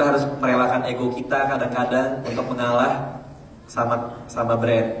 Jadi kita harus merelakan ego kita kadang-kadang untuk mengalah sama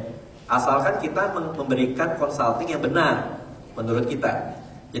brand. Asalkan kita memberikan consulting yang benar menurut kita.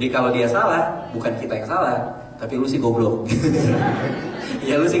 Jadi kalau dia salah, bukan kita yang salah, tapi lu sih goblok.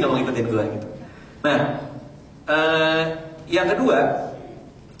 Ya lu sih nggak mau ngikutin gue gitu. Nah, yang kedua,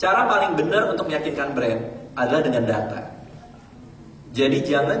 cara paling benar untuk meyakinkan brand adalah dengan data. Jadi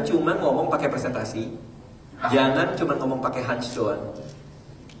jangan cuma ngomong pakai presentasi, jangan cuma ngomong pakai hunch doang.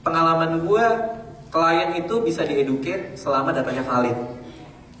 Pengalaman gue, klien itu bisa dieducate selama datanya valid.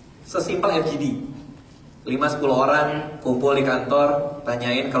 Sesimpel FGD. 5-10 orang kumpul di kantor,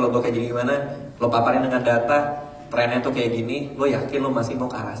 tanyain kalau gue kayak gini gimana, lo paparin dengan data, trennya tuh kayak gini, lo yakin lo masih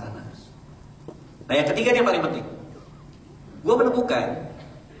mau ke arah sana. Nah yang ketiga yang paling penting, gue menemukan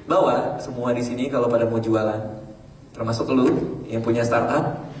bahwa semua di sini kalau pada mau jualan, termasuk lu yang punya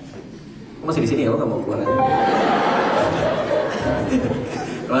startup, lu masih di sini ya, lu nggak mau keluar aja.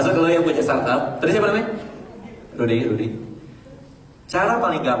 Termasuk lu yang punya startup, tadi siapa namanya? Rudy. Cara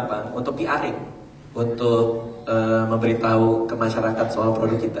paling gampang untuk PR-ing, untuk memberitahu ke masyarakat soal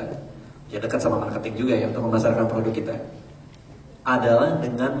produk kita, ya dekat sama marketing juga ya untuk memasarkan produk kita, adalah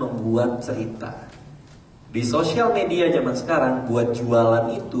dengan membuat cerita. Di sosial media zaman sekarang, buat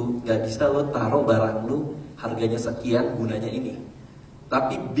jualan itu gak bisa lo taruh barang lo harganya sekian, gunanya ini.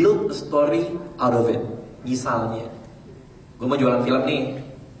 Tapi build a story out of it. Misalnya, gue mau jualan film nih,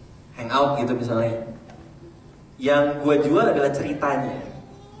 hangout gitu misalnya. Yang gue jual adalah ceritanya,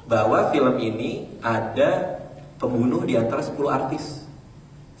 bahwa film ini ada pembunuh di antara 10 artis.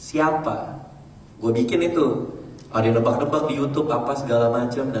 Siapa? Gue bikin itu. Ada yang nebak-nebak di YouTube apa segala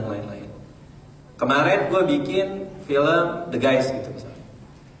macam dan lain-lain. Kemarin gue bikin film The Guys gitu misalnya.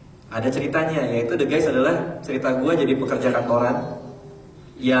 Ada ceritanya, yaitu The Guys adalah cerita gue jadi pekerja kantoran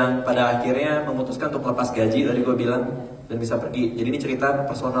yang pada akhirnya memutuskan untuk lepas gaji tadi gue bilang dan bisa pergi. Jadi ini cerita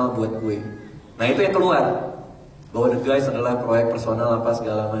personal buat gue. Nah itu yang keluar bahwa The Guys adalah proyek personal apa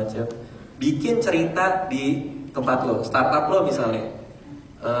segala macam. Bikin cerita di tempat lo, startup lo misalnya.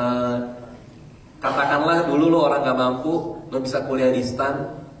 Katakanlah dulu lo orang gak mampu, lo bisa kuliah di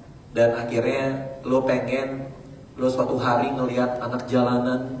stan dan akhirnya lo pengen lo suatu hari ngelihat anak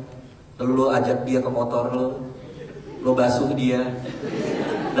jalanan, lalu lo ajak dia ke motor lo basuh dia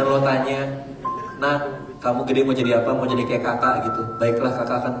dan lo tanya, nah kamu gede mau jadi apa? Mau jadi kayak kakak gitu. Baiklah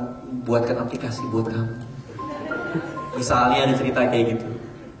kakak akan buatkan aplikasi buat kamu. Misalnya ada cerita kayak gitu.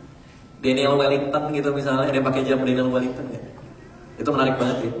 Daniel Wellington gitu misalnya, ada yang pakai jam Daniel Wellington ya? Itu menarik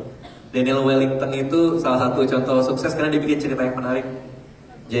banget ya. Daniel Wellington itu salah satu contoh sukses karena dia bikin cerita yang menarik.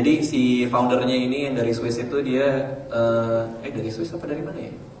 Jadi si foundernya ini yang dari Swiss itu dia, dari Swiss apa dari mana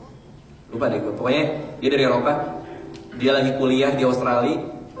ya? Lupa deh gue. Pokoknya dia dari Eropa. Dia lagi kuliah di Australia,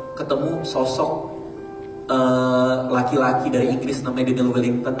 ketemu sosok laki-laki dari Inggris namanya Daniel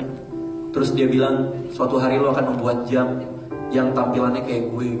Wellington. Terus dia bilang suatu hari lo akan membuat jam yang tampilannya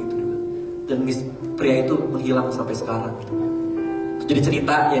kayak gue gitu. Dan pria itu menghilang sampai sekarang. Jadi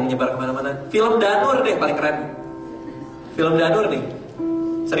cerita yang nyebar kemana-mana. Film Danur deh paling keren. Film Danur nih.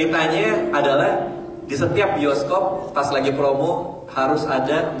 Ceritanya adalah di setiap bioskop pas lagi promo harus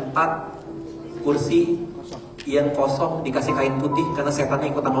ada 4 kursi yang kosong dikasih kain putih karena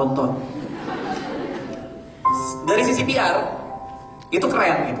setannya ikutan nonton. Dari sisi PR itu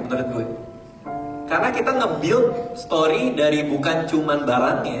keren gitu menurut gue. Karena kita nge-build story dari bukan cuman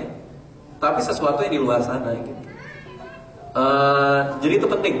barangnya, tapi sesuatu yang di luar sana gitu. Jadi itu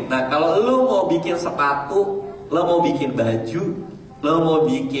penting. Nah kalau lo mau bikin sepatu, lo mau bikin baju, lo mau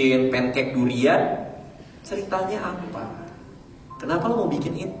bikin pancake durian, ceritanya apa? Kenapa lo mau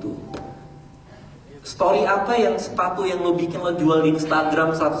bikin itu? Story apa yang sepatu yang lo bikin lo jual di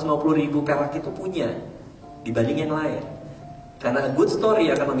Instagram 150.000 perak itu punya dibanding yang lain? Karena good story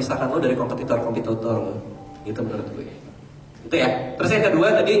akan memisahkan lo dari kompetitor-kompetitor lo. Itu menurut gue. Itu ya. Terus yang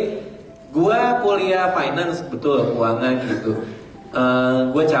kedua tadi, gue kuliah finance, betul, keuangan gitu.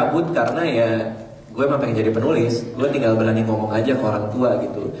 Gue cabut karena ya gue emang pengen jadi penulis. Gue tinggal berani ngomong aja ke orang tua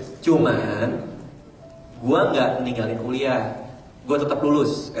gitu. Cuman gue nggak ninggalin kuliah. Gue tetap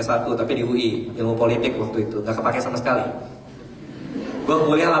lulus S1 tapi di UI, ilmu politik waktu itu, nggak kepake sama sekali. Gue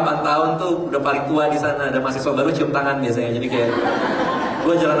kuliah 8 tahun tuh udah paling tua di sana, ada mahasiswa baru cium tangan biasanya, jadi kayak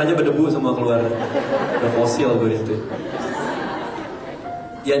gue jalan aja berdebu semua keluar, udah fosil gue itu.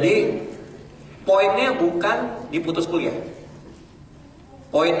 Jadi poinnya bukan diputus kuliah,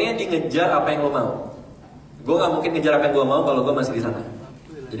 poinnya di ngejar apa yang lo mau. Gue nggak mungkin ngejar apa yang gue mau kalau gue masih di sana.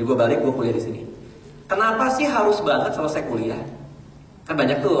 Jadi gue balik, gue kuliah di sini. Kenapa sih harus banget selesai kuliah? Kan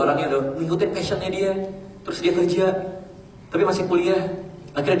banyak tuh orang yang udah ngikutin passionnya dia, terus dia kerja, tapi masih kuliah.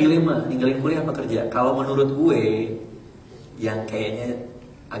 Akhirnya dilema, ninggalin kuliah apa kerja? Kalau menurut gue, yang kayaknya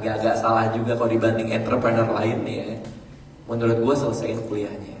agak-agak salah juga kalau dibanding entrepreneur lain ya, menurut gue selesaiin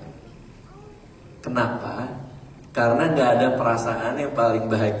kuliahnya. Kenapa? Karena gak ada perasaan yang paling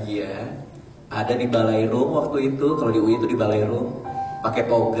bahagia ada di balai room waktu itu. Kalau di UI itu di balai room, pakai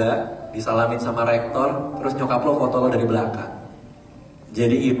toga, disalamin sama rektor, terus nyokap lo foto lo dari belakang.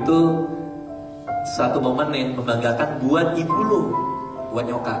 Jadi itu satu momen yang membanggakan buat ibu lo, buat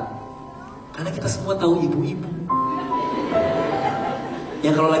nyokap. Karena kita semua tahu ibu-ibu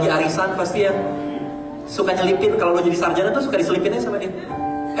yang kalau lagi arisan pasti yang suka nyelipin. Kalau lo jadi sarjana tuh suka diselipinnya sama dia.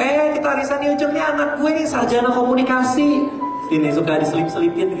 Kita arisan di ujungnya anak gue nih sarjana komunikasi. Ini suka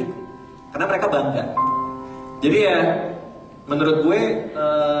diselip-selipin gitu. Karena mereka bangga. Jadi ya menurut gue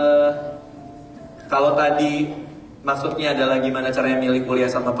kalau tadi maksudnya adalah gimana caranya milih kuliah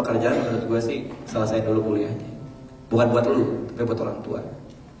sama pekerjaan, menurut gue sih selesaiin dulu kuliahnya. Bukan buat lu, tapi buat orang tua.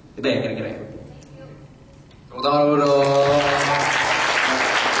 Itu ya kira-kira ya. Tepuk tangan dulu dong.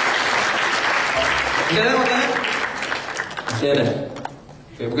 Masih ada mau tanya? Masih ada.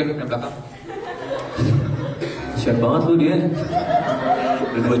 Oke, mungkin yang belakang. Sian banget lu dia.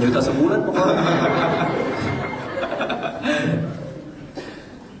 Udah 2 juta sebulan pokoknya.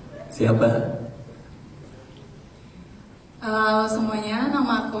 Siapa? Halo semuanya,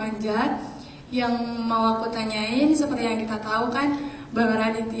 nama aku Anja. Yang mau aku tanyain, seperti yang kita tahu kan, Bang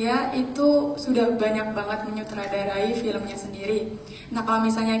Raditya itu sudah banyak banget menyutradarai filmnya sendiri. Nah kalau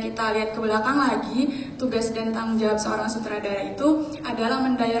misalnya kita lihat ke belakang lagi, tugas dan tanggung jawab seorang sutradara itu adalah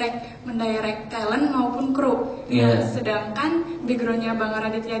mendirect talent maupun kru. Yeah. Nah, sedangkan backgroundnya Bang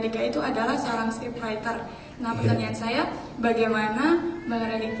Raditya Dika itu adalah seorang scriptwriter. Nah pertanyaan saya, bagaimana Bang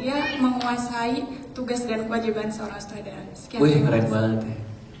Raditya menguasai tugas dan kewajiban seorang sutradara? Sekian. Wih keren banget ya.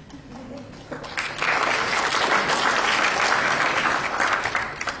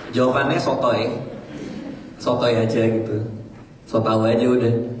 Jawabannya sotoy aja gitu, so tau aja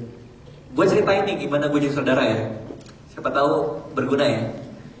udah. Gue ceritain nih gimana gue jadi saudara ya, siapa tahu berguna ya.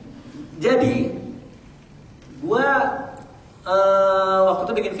 Jadi gue waktu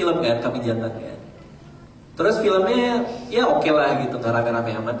itu bikin film kan, Kami Jantan ya. Terus filmnya ya oke lah gitu, nggak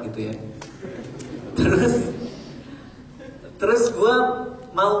rame-rame amat gitu ya. Terus gue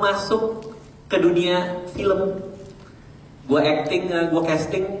mau masuk ke dunia film, gue acting, gue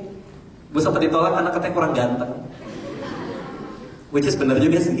casting, gue sempat ditolak karena katanya kurang ganteng. Which is bener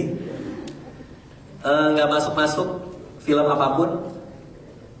juga sih. Nggak masuk film apapun.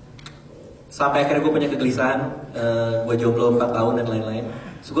 Sampai akhirnya gue punya kegelisahan, gue jomblo 4 tahun dan lain-lain.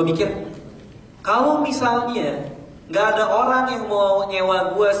 So gue mikir, kalau misalnya nggak ada orang yang mau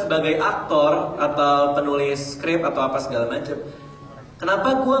nyewa gue sebagai aktor atau penulis skrip atau apa segala macam,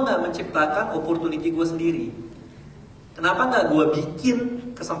 kenapa gue nggak menciptakan opportunity gue sendiri? Kenapa nggak gue bikin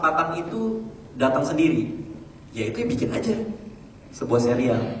kesempatan itu datang sendiri? Ya itu bikin aja sebuah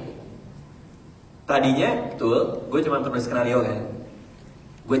serial. Tadinya betul, gue cuma penulis skenario kan.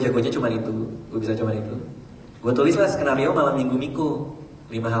 Gue jagonya cuma itu, gue bisa cuma itu. Gue tulislah skenario Malam Minggu Miko,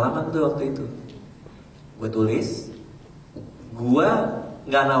 5 halaman tuh waktu itu. Gue tulis, gue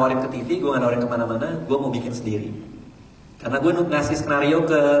nggak nawarin ke TV, gue nggak nawarin kemana-mana, gue mau bikin sendiri. Karena gue ngasih skenario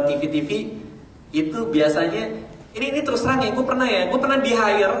ke TV-TV itu biasanya, ini terus terang ya, gue pernah di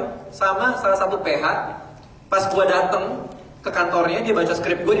hire sama salah satu PH. Pas gue dateng ke kantornya, dia baca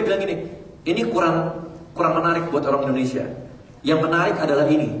skrip gue, dia bilang gini, ini kurang menarik buat orang Indonesia. Yang menarik adalah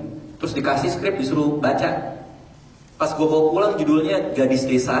ini. Terus dikasih skrip, disuruh baca. Pas gue bawa pulang judulnya Gadis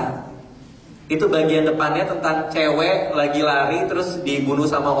Desa. Itu bagian depannya tentang cewek lagi lari terus dibunuh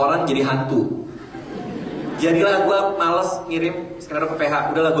sama orang jadi hantu. Jadilah gue males ngirim skenario ke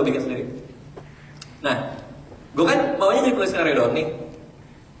PH. Udahlah gue bikin sendiri. Nah, gue kan maunya jadi penulis skenario doang nih.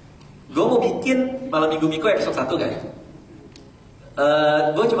 Gue mau bikin Malam Minggu Miko episode 1 kan.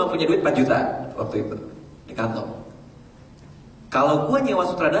 Gue cuma punya duit 4 juta waktu itu di kantong. Kalau gue nyewa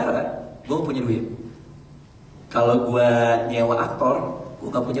sutradara, gue gak punya duit. Kalau gue nyewa aktor, gue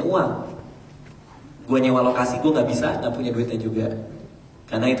gak punya uang. Gue nyewa lokasi, gue gak bisa, gak punya duitnya juga.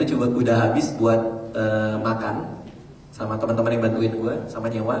 Karena itu coba udah habis buat makan sama teman-teman yang bantuin gue, sama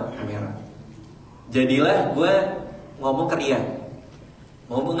nyewa kamera. Jadilah gue ngomong ke Rian.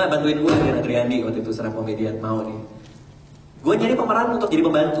 Mau gak bantuin gue, Rian Adriandi waktu itu stand up comedian, mau nih. Gue nyari pemeran untuk jadi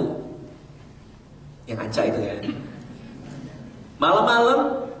pembantu. Yang Anca itu ya.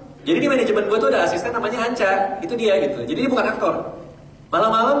 Malam-malam, jadi di manajemen gue tuh ada asisten namanya Anca, itu dia gitu. Jadi dia bukan aktor.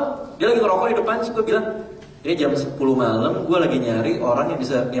 Malam-malam dia lagi ngerokok di depan, terus gue bilang, ini jam 10 malam, gue lagi nyari orang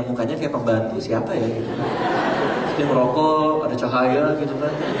yang mukanya kayak pembantu, siapa ya gitu. Terus dia ngerokok, ada cahaya gitu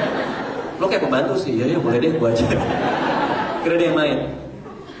kan. Lo kayak pembantu sih, ya boleh deh gue aja. Kira dia yang main.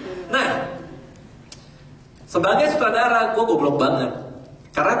 Nah, sebagai sutradara gue goblok banget,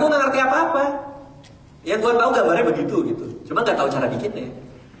 karena gue gak ngerti apa-apa. Yang gue tahu gambarnya begitu gitu, cuma nggak tahu cara bikinnya.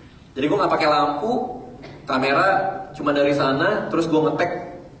 Jadi gue nggak pakai lampu, kamera cuma dari sana, terus gue ngetek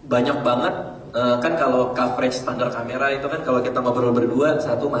banyak banget. Kan kalau coverage standar kamera itu kan kalau kita ngobrol berdua,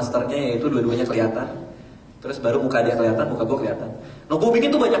 satu masternya yaitu dua-duanya kelihatan, terus baru muka dia kelihatan, muka gue kelihatan. Nah gue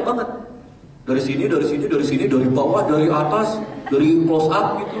bikin tuh banyak banget, dari sini, dari bawah, dari atas, dari close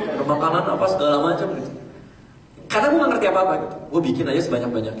up gitu, ada makanan apa segala macam gitu. Karena gue nggak ngerti apa-apa gitu, gue bikin aja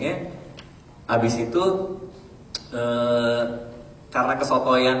sebanyak-banyaknya. Habis itu karena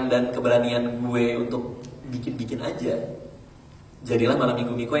kesotoyan dan keberanian gue untuk bikin aja, jadilah Malam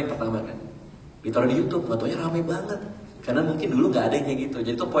Minggu Miko yang pertama kan. Ditaruh di YouTube, gak taunya rame banget. Karena mungkin dulu gak ada yang kayak gitu.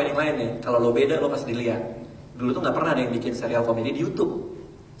 Jadi itu poin yang lain ya, kalau lo beda lo pasti dilihat. Dulu tuh gak pernah ada yang bikin serial komedi di YouTube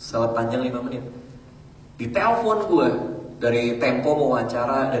sepanjang 5 menit. Di telepon gue, dari Tempo mau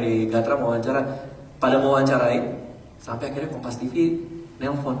wawancara, dari Gatra mau wawancara, pada mau wawancarain, sampai akhirnya Kompas TV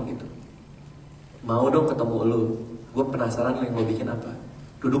nelpon gitu. Mau dong ketemu lu, gue penasaran yang gue bikin apa.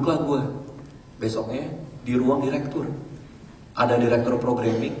 Duduklah gue, besoknya di ruang direktur. Ada direktur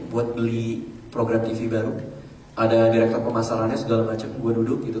programming buat beli program TV baru, ada direktur pemasarannya segala macam. Gue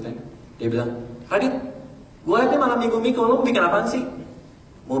duduk gitu kan, dia bilang, Radit, gue ini Malam Minggu Miko, lu bikin apaan sih?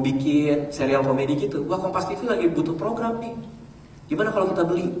 Mau bikin serial komedi gitu. Wah, Kompas TV lagi butuh program nih, gimana kalau kita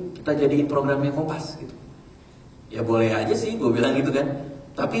beli, kita jadiin programnya Kompas gitu. Ya boleh aja sih, gue bilang gitu kan.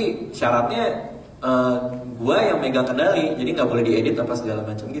 Tapi syaratnya gue yang megang kendali, jadi nggak boleh diedit apa segala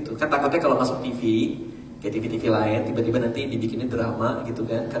macam gitu. Kan takutnya kalau masuk TV, kayak TV-TV lain, tiba-tiba nanti dibikinnya drama gitu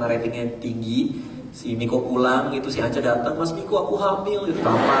kan, karena ratingnya tinggi. Si Miko pulang gitu, si Anca datang, Mas Miko aku hamil gitu,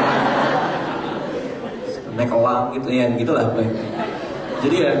 tampar, naik elang gitu ya, gitulah.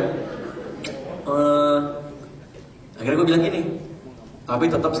 Jadi ya, akhirnya gue bilang gini, Tapi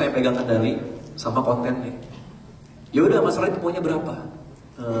tetap saya pegang kendali sama kontennya. Ya udah Mas Radit maunya berapa?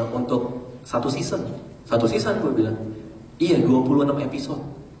 Untuk satu season gue bilang. Iya 26 episode.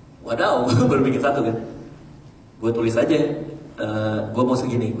 Wadaw, baru bikin satu kan. Gue tulis aja, gue mau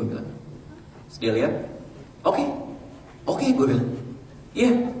segini gue bilang. Terus dia lihat, oke gue bilang. Iya,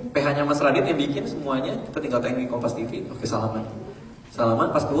 PH-nya Mas Radit yang bikin semuanya. Kita tinggal tayang di Kompas TV. Oke,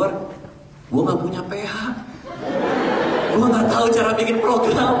 salaman pas keluar, gue gak punya PH. Gue gak tahu cara bikin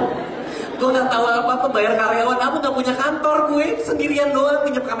program. Gue gak tahu apa-apa, bayar karyawan. Aku gak punya kantor, gue sendirian doang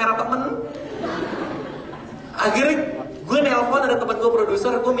pinjam kamera temen. Akhirnya gue nelpon, ada temen gue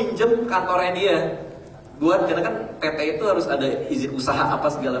produser, gue minjem kantornya dia. Karena kan PT itu harus ada izin usaha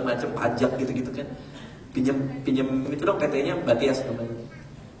apa segala macam, pajak gitu-gitu kan. Pinjam itu dong PT-nya Mbak Tias namanya.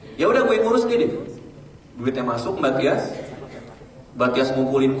 Ya udah gue ngurus dia deh. Duitnya masuk Mbak Tias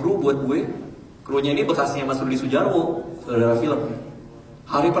ngumpulin kru buat gue. Krunya ini bekasnya Mas Rudi Sujarwo, saudara film.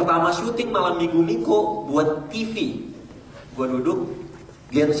 Hari pertama syuting malam minggu Miko buat TV. Gue duduk,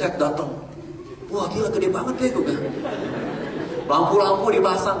 genset datang. Wah gila gede banget deh gue bilang. Lampu-lampu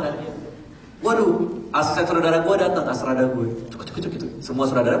dipasang kan. Waduh, asisten saudara gue datang, asrada gue. Cuk gitu. Semua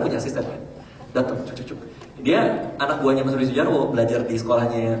saudara punya asisten kan. Datang, cuk. Dia anak buahnya Mas Rudi Sujarwo, belajar di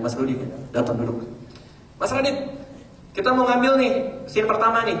sekolahnya Mas Rudi kan. Datang duduk. Mas Radit, kita mau ngambil nih scene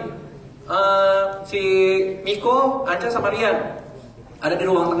pertama nih. Si Miko, Anca sama Rian ada di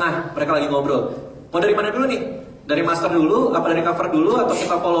ruang tengah, mereka lagi ngobrol. Mau dari mana dulu nih? Dari master dulu, apa dari cover dulu, atau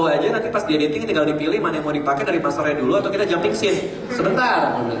kita follow aja, nanti pas di editing tinggal dipilih mana yang mau dipakai dari masternya dulu, atau kita jumping scene.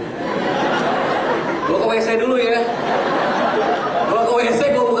 Sebentar. Gue ke WC dulu ya. Gue ke WC,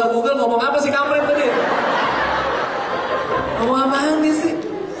 gue buka Google, ngomong apa sih kampret tadi? Ngomong apaan nih sih?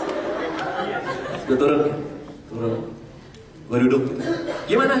 Gue turun. Gue duduk gitu.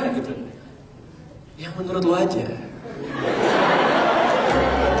 Gimana gitu? Yang menurut lo aja.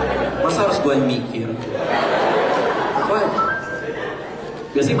 Masa harus gue yang mikir? Wah,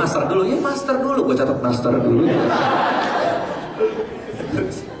 biasanya master dulu. Ya master dulu, gue catat master dulu.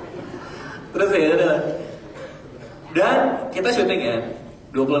 Terus ya udah. Dan kita syuting ya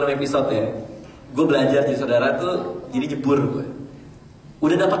 26 episode ya. Gue belajar jadi saudara tuh jadi jebur gue.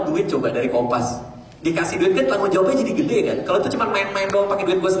 Udah dapat duit coba dari Kompas. Dikasih duit kan tanggung jawabnya jadi gede kan. Kalau itu cuma main-main doang pakai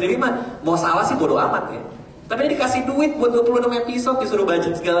duit gue sendiri mah mau salah sih bodo amat ya. Tapi dikasih duit buat 26 episode, disuruh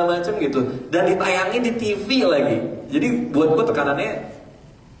budget segala macam gitu. Dan ditayangin di TV lagi. Jadi buat gue tekanannya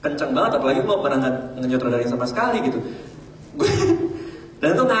kenceng banget, apalagi gue pernah nge-nyutradarin sama sekali gitu. Dan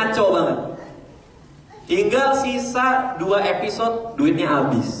itu ngaco banget. Tinggal sisa 2 episode, duitnya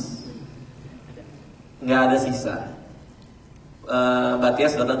habis. Nggak ada sisa. Mbak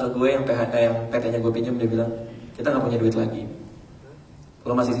Tias datang ke gue yang PT-nya gue pinjam, dia bilang, kita nggak punya duit lagi.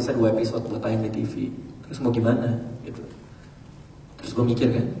 Kalau masih sisa 2 episode buat tayang di TV, terus mau gimana? Gitu. Terus gue mikir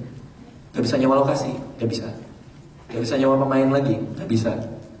kan, nggak bisa nyewa lokasi, nggak bisa. Nggak bisa nyewa pemain lagi, nggak bisa.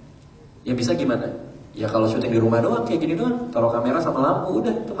 Ya bisa gimana? Ya kalau syuting di rumah doang, kayak gini doang, taruh kamera sama lampu,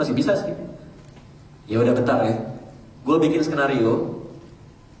 udah, itu masih bisa sih. Ya udah bentar ya, gue bikin skenario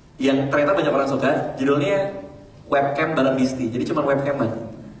yang ternyata banyak orang suka, judulnya webcam bareng Disti, jadi cuma webcaman.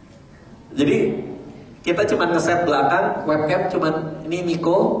 Jadi kita cuma ngeset belakang webcam, cuman ini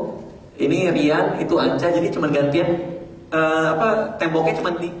Miko, ini Rian, itu Anca, jadi cuma gantian temboknya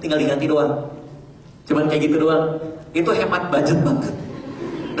cuma tinggal diganti doang. Cuman kayak gitu doang. Itu hemat budget banget.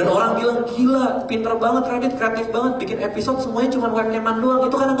 Dan orang bilang gila, pinter banget Radit, kreatif banget, bikin episode semuanya cuma webcaman doang.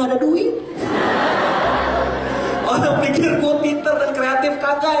 Itu karena nggak ada duit. Orang pikir gue pinter dan kreatif,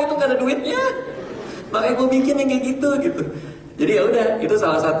 kagak, itu nggak ada duitnya. Makanya gue bikin yang kayak gitu. Jadi ya udah, itu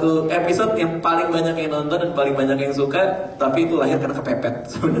salah satu episode yang paling banyak yang nonton dan paling banyak yang suka, tapi itu lahir karena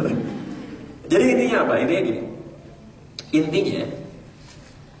kepepet sebenarnya. Jadi intinya apa? Intinya gini. Intinya,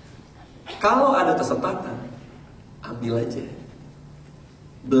 kalau ada kesempatan, ambil aja.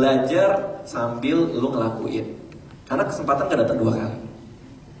 Belajar sambil lu ngelakuin. Karena kesempatan gak datang 2 kali.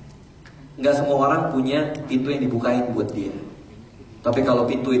 Gak semua orang punya pintu yang dibukain buat dia. Tapi kalau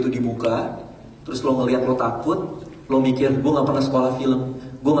pintu itu dibuka, terus lo ngeliat lo takut, lo mikir, gue gak pernah sekolah film,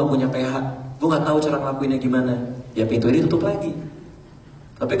 gue gak punya PH, gue gak tahu cara ngelakuinnya gimana, ya pintu ini tutup lagi.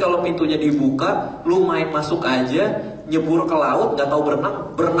 Tapi kalau pintunya dibuka, lo main masuk aja, nyebur ke laut, gak tahu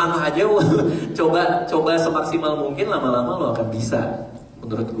berenang aja, coba semaksimal mungkin, lama-lama lo akan bisa,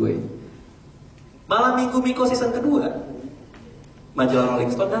 menurut gue. Malam minggu Miko season kedua, majalah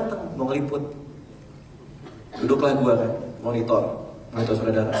Rolling Stone datang mau ngeliput. Duduklah gue kan, monitor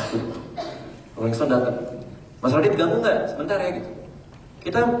saudara. Rolling Stone datang. Mas Radit ganggu nggak? Sebentar ya gitu.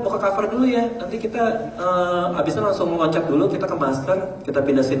 kita mau ke cover dulu ya, nanti kita abisnya langsung loncat dulu, kita ke master, kita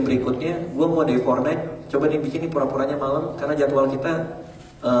pindah scene berikutnya. Gue mau day 4 night, coba dibikin nih pura-puranya malam karena jadwal kita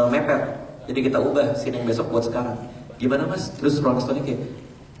mepet. Jadi kita ubah scene yang besok buat sekarang. Gimana mas? Terus Rolling Stone kayak,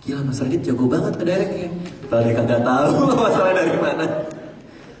 gila mas Radit jago banget ke directnya. Padahal dia kagak tahu masalah dari mana.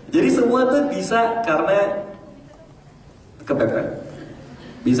 Jadi semua tuh bisa karena kepepet.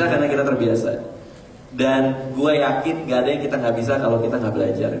 Bisa karena kita terbiasa. Dan gue yakin gak ada yang kita gak bisa kalau kita gak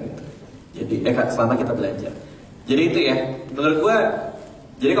belajar gitu. Jadi selama kita belajar. Jadi itu ya, menurut gue.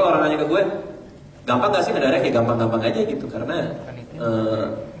 Jadi kalau orang nanya ke gue, gampang gak sih ngedirect? Ya gampang-gampang aja gitu. Karena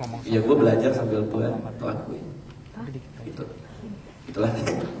ya gue belajar sambil gue lakuin gitu. Itulah.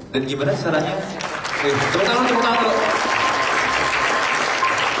 Dan gimana caranya? Tepuk tangan bro.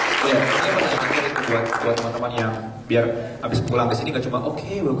 Ya, ini pertanyaan buat teman-teman yang biar habis pulang ke sini nggak cuma oke,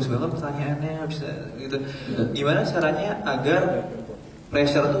 bagus banget pertanyaannya bisa gitu. Gimana caranya agar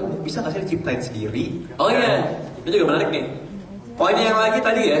pressure tuh bisa nggak sih diciptain sendiri? Oh iya, itu juga menarik nih. Poin yang lagi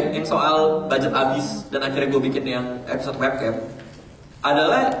tadi ya, yang soal budget habis dan akhirnya gue bikin yang episode webcam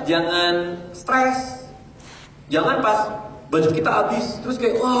adalah jangan stres, jangan pas budget kita habis terus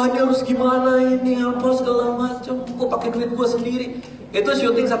kayak wah ini harus gimana ini apa segala macam, gue pakai duit gue sendiri. Itu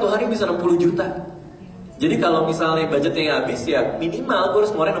syuting 1 hari bisa 60 juta. Jadi kalau misalnya budgetnya habis ya minimal gue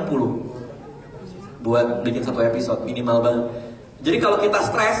harus ngeluarin 60 buat bikin 1 episode, minimal banget. Jadi kalau kita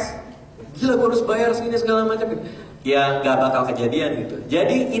stres, gila gue harus bayar segini segala macam gitu, ya nggak bakal kejadian gitu.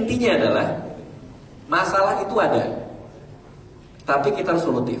 Jadi intinya adalah masalah itu ada, tapi kita harus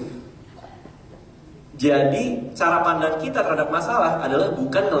solutif. Jadi cara pandang kita terhadap masalah adalah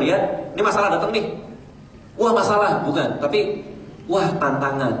bukan ngelihat ini masalah datang nih, wah masalah, bukan, tapi wah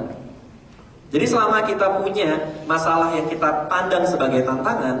tantangan. Jadi selama kita punya masalah yang kita pandang sebagai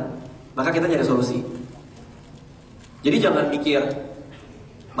tantangan, maka kita nyari solusi. Jadi jangan mikir,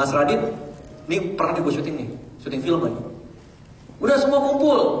 Mas Radit, ini pernah gue syuting film lagi. Udah semua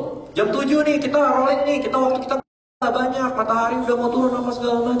kumpul, jam 7 nih kita rolling nih, waktu kita banyak, matahari udah mau turun apa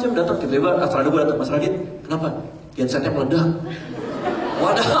segala macam. Datang tiba-tiba Astral gue datang, Mas Radit, kenapa? Gensetnya meledak.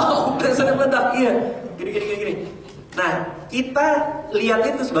 Waduh, gensetnya meledak, iya. Gini. Nah, kita lihat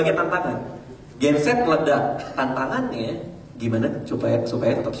itu sebagai tantangan. Genset meledak, tantangannya gimana supaya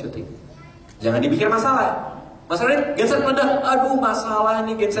tetap syuting. Jangan dipikir masalah. Mas Radit, genset meledak, aduh masalah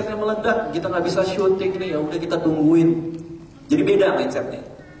nih gensetnya meledak, kita nggak bisa syuting nih, ya udah kita tungguin. Jadi beda mindsetnya.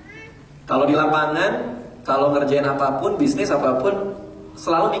 Kalau di lapangan, kalau ngerjain apapun, bisnis apapun,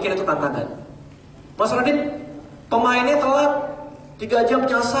 selalu mikir itu tantangan. Mas Radit, pemainnya telat 3 jam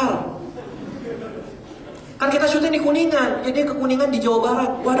nyasar. Kan kita syuting di Kuningan, jadi ke Kuningan di Jawa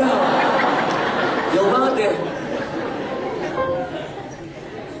Barat. Waduh, jauh banget ya.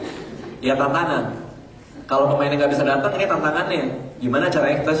 Ya tantangan. Kalau pemainnya nggak bisa datang, ini tantangannya. Gimana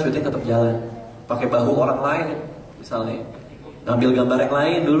caranya kita syuting tetap jalan? Pakai bahu orang lain, misalnya. Ngambil gambar yang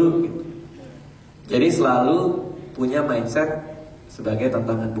lain dulu. Gitu. Jadi selalu punya mindset sebagai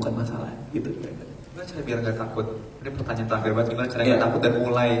tantangan, bukan masalah. Gitu. Gimana cara biar nggak takut? Ini pertanyaan terakhir banget. Gimana caranya nggak takut dan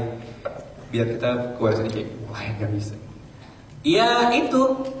mulai? Biar kita keluar sini kayak mulai nggak bisa. Iya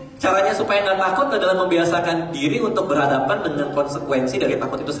itu caranya supaya nggak takut adalah membiasakan diri untuk berhadapan dengan konsekuensi dari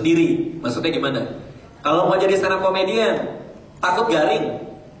takut itu sendiri. Maksudnya gimana? Kalau mau jadi stand up comedian, takut garing,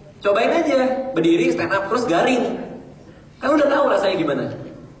 cobain aja berdiri stand up terus garing. Kan udah tahu rasanya gimana?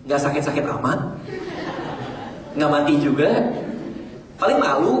 Nggak sakit-sakit amat, nggak mati juga, paling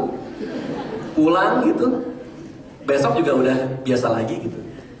malu, pulang gitu. Besok juga udah biasa lagi gitu.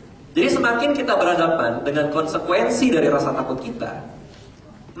 Jadi semakin kita berhadapan dengan konsekuensi dari rasa takut kita,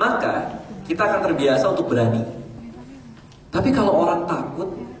 maka kita akan terbiasa untuk berani. Tapi kalau orang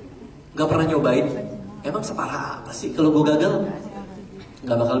takut, gak pernah nyobain, emang separah apa sih kalau gue gagal?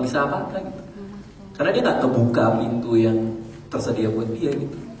 Gak bakal bisa apa-apa gitu. Karena dia gak kebuka pintu yang tersedia buat dia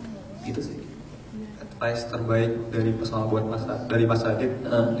gitu. Gitu sih. Advice terbaik dari personal buat Mas Adit,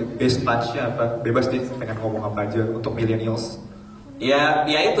 the best punch-nya apa? Bebas deh, pengen ngomong apa aja untuk millennials. Ya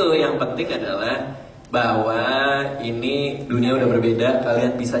itu yang penting adalah bahwa ini dunia udah berbeda,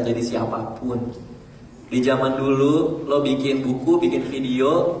 kalian bisa jadi siapapun. Di zaman dulu lo bikin buku, bikin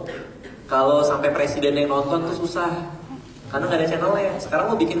video, kalau sampai presiden yang nonton tuh susah, karena nggak ada channelnya.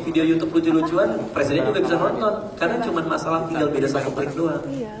 Sekarang lo bikin video YouTube lucu-lucuan, presiden juga bisa nonton, karena cuma masalah tinggal beda 1 klik doang.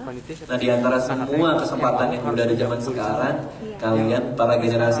 Nah di antara semua kesempatan yang udah ada zaman sekarang, kalian para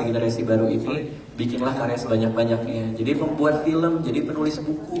generasi baru ini bikinlah karya sebanyak-banyaknya. Jadi pembuat film, jadi penulis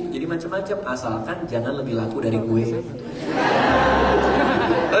buku, jadi macam-macam, asalkan jangan lebih laku dari gue.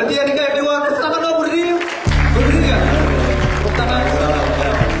 Berarti ya nih kayak di waktu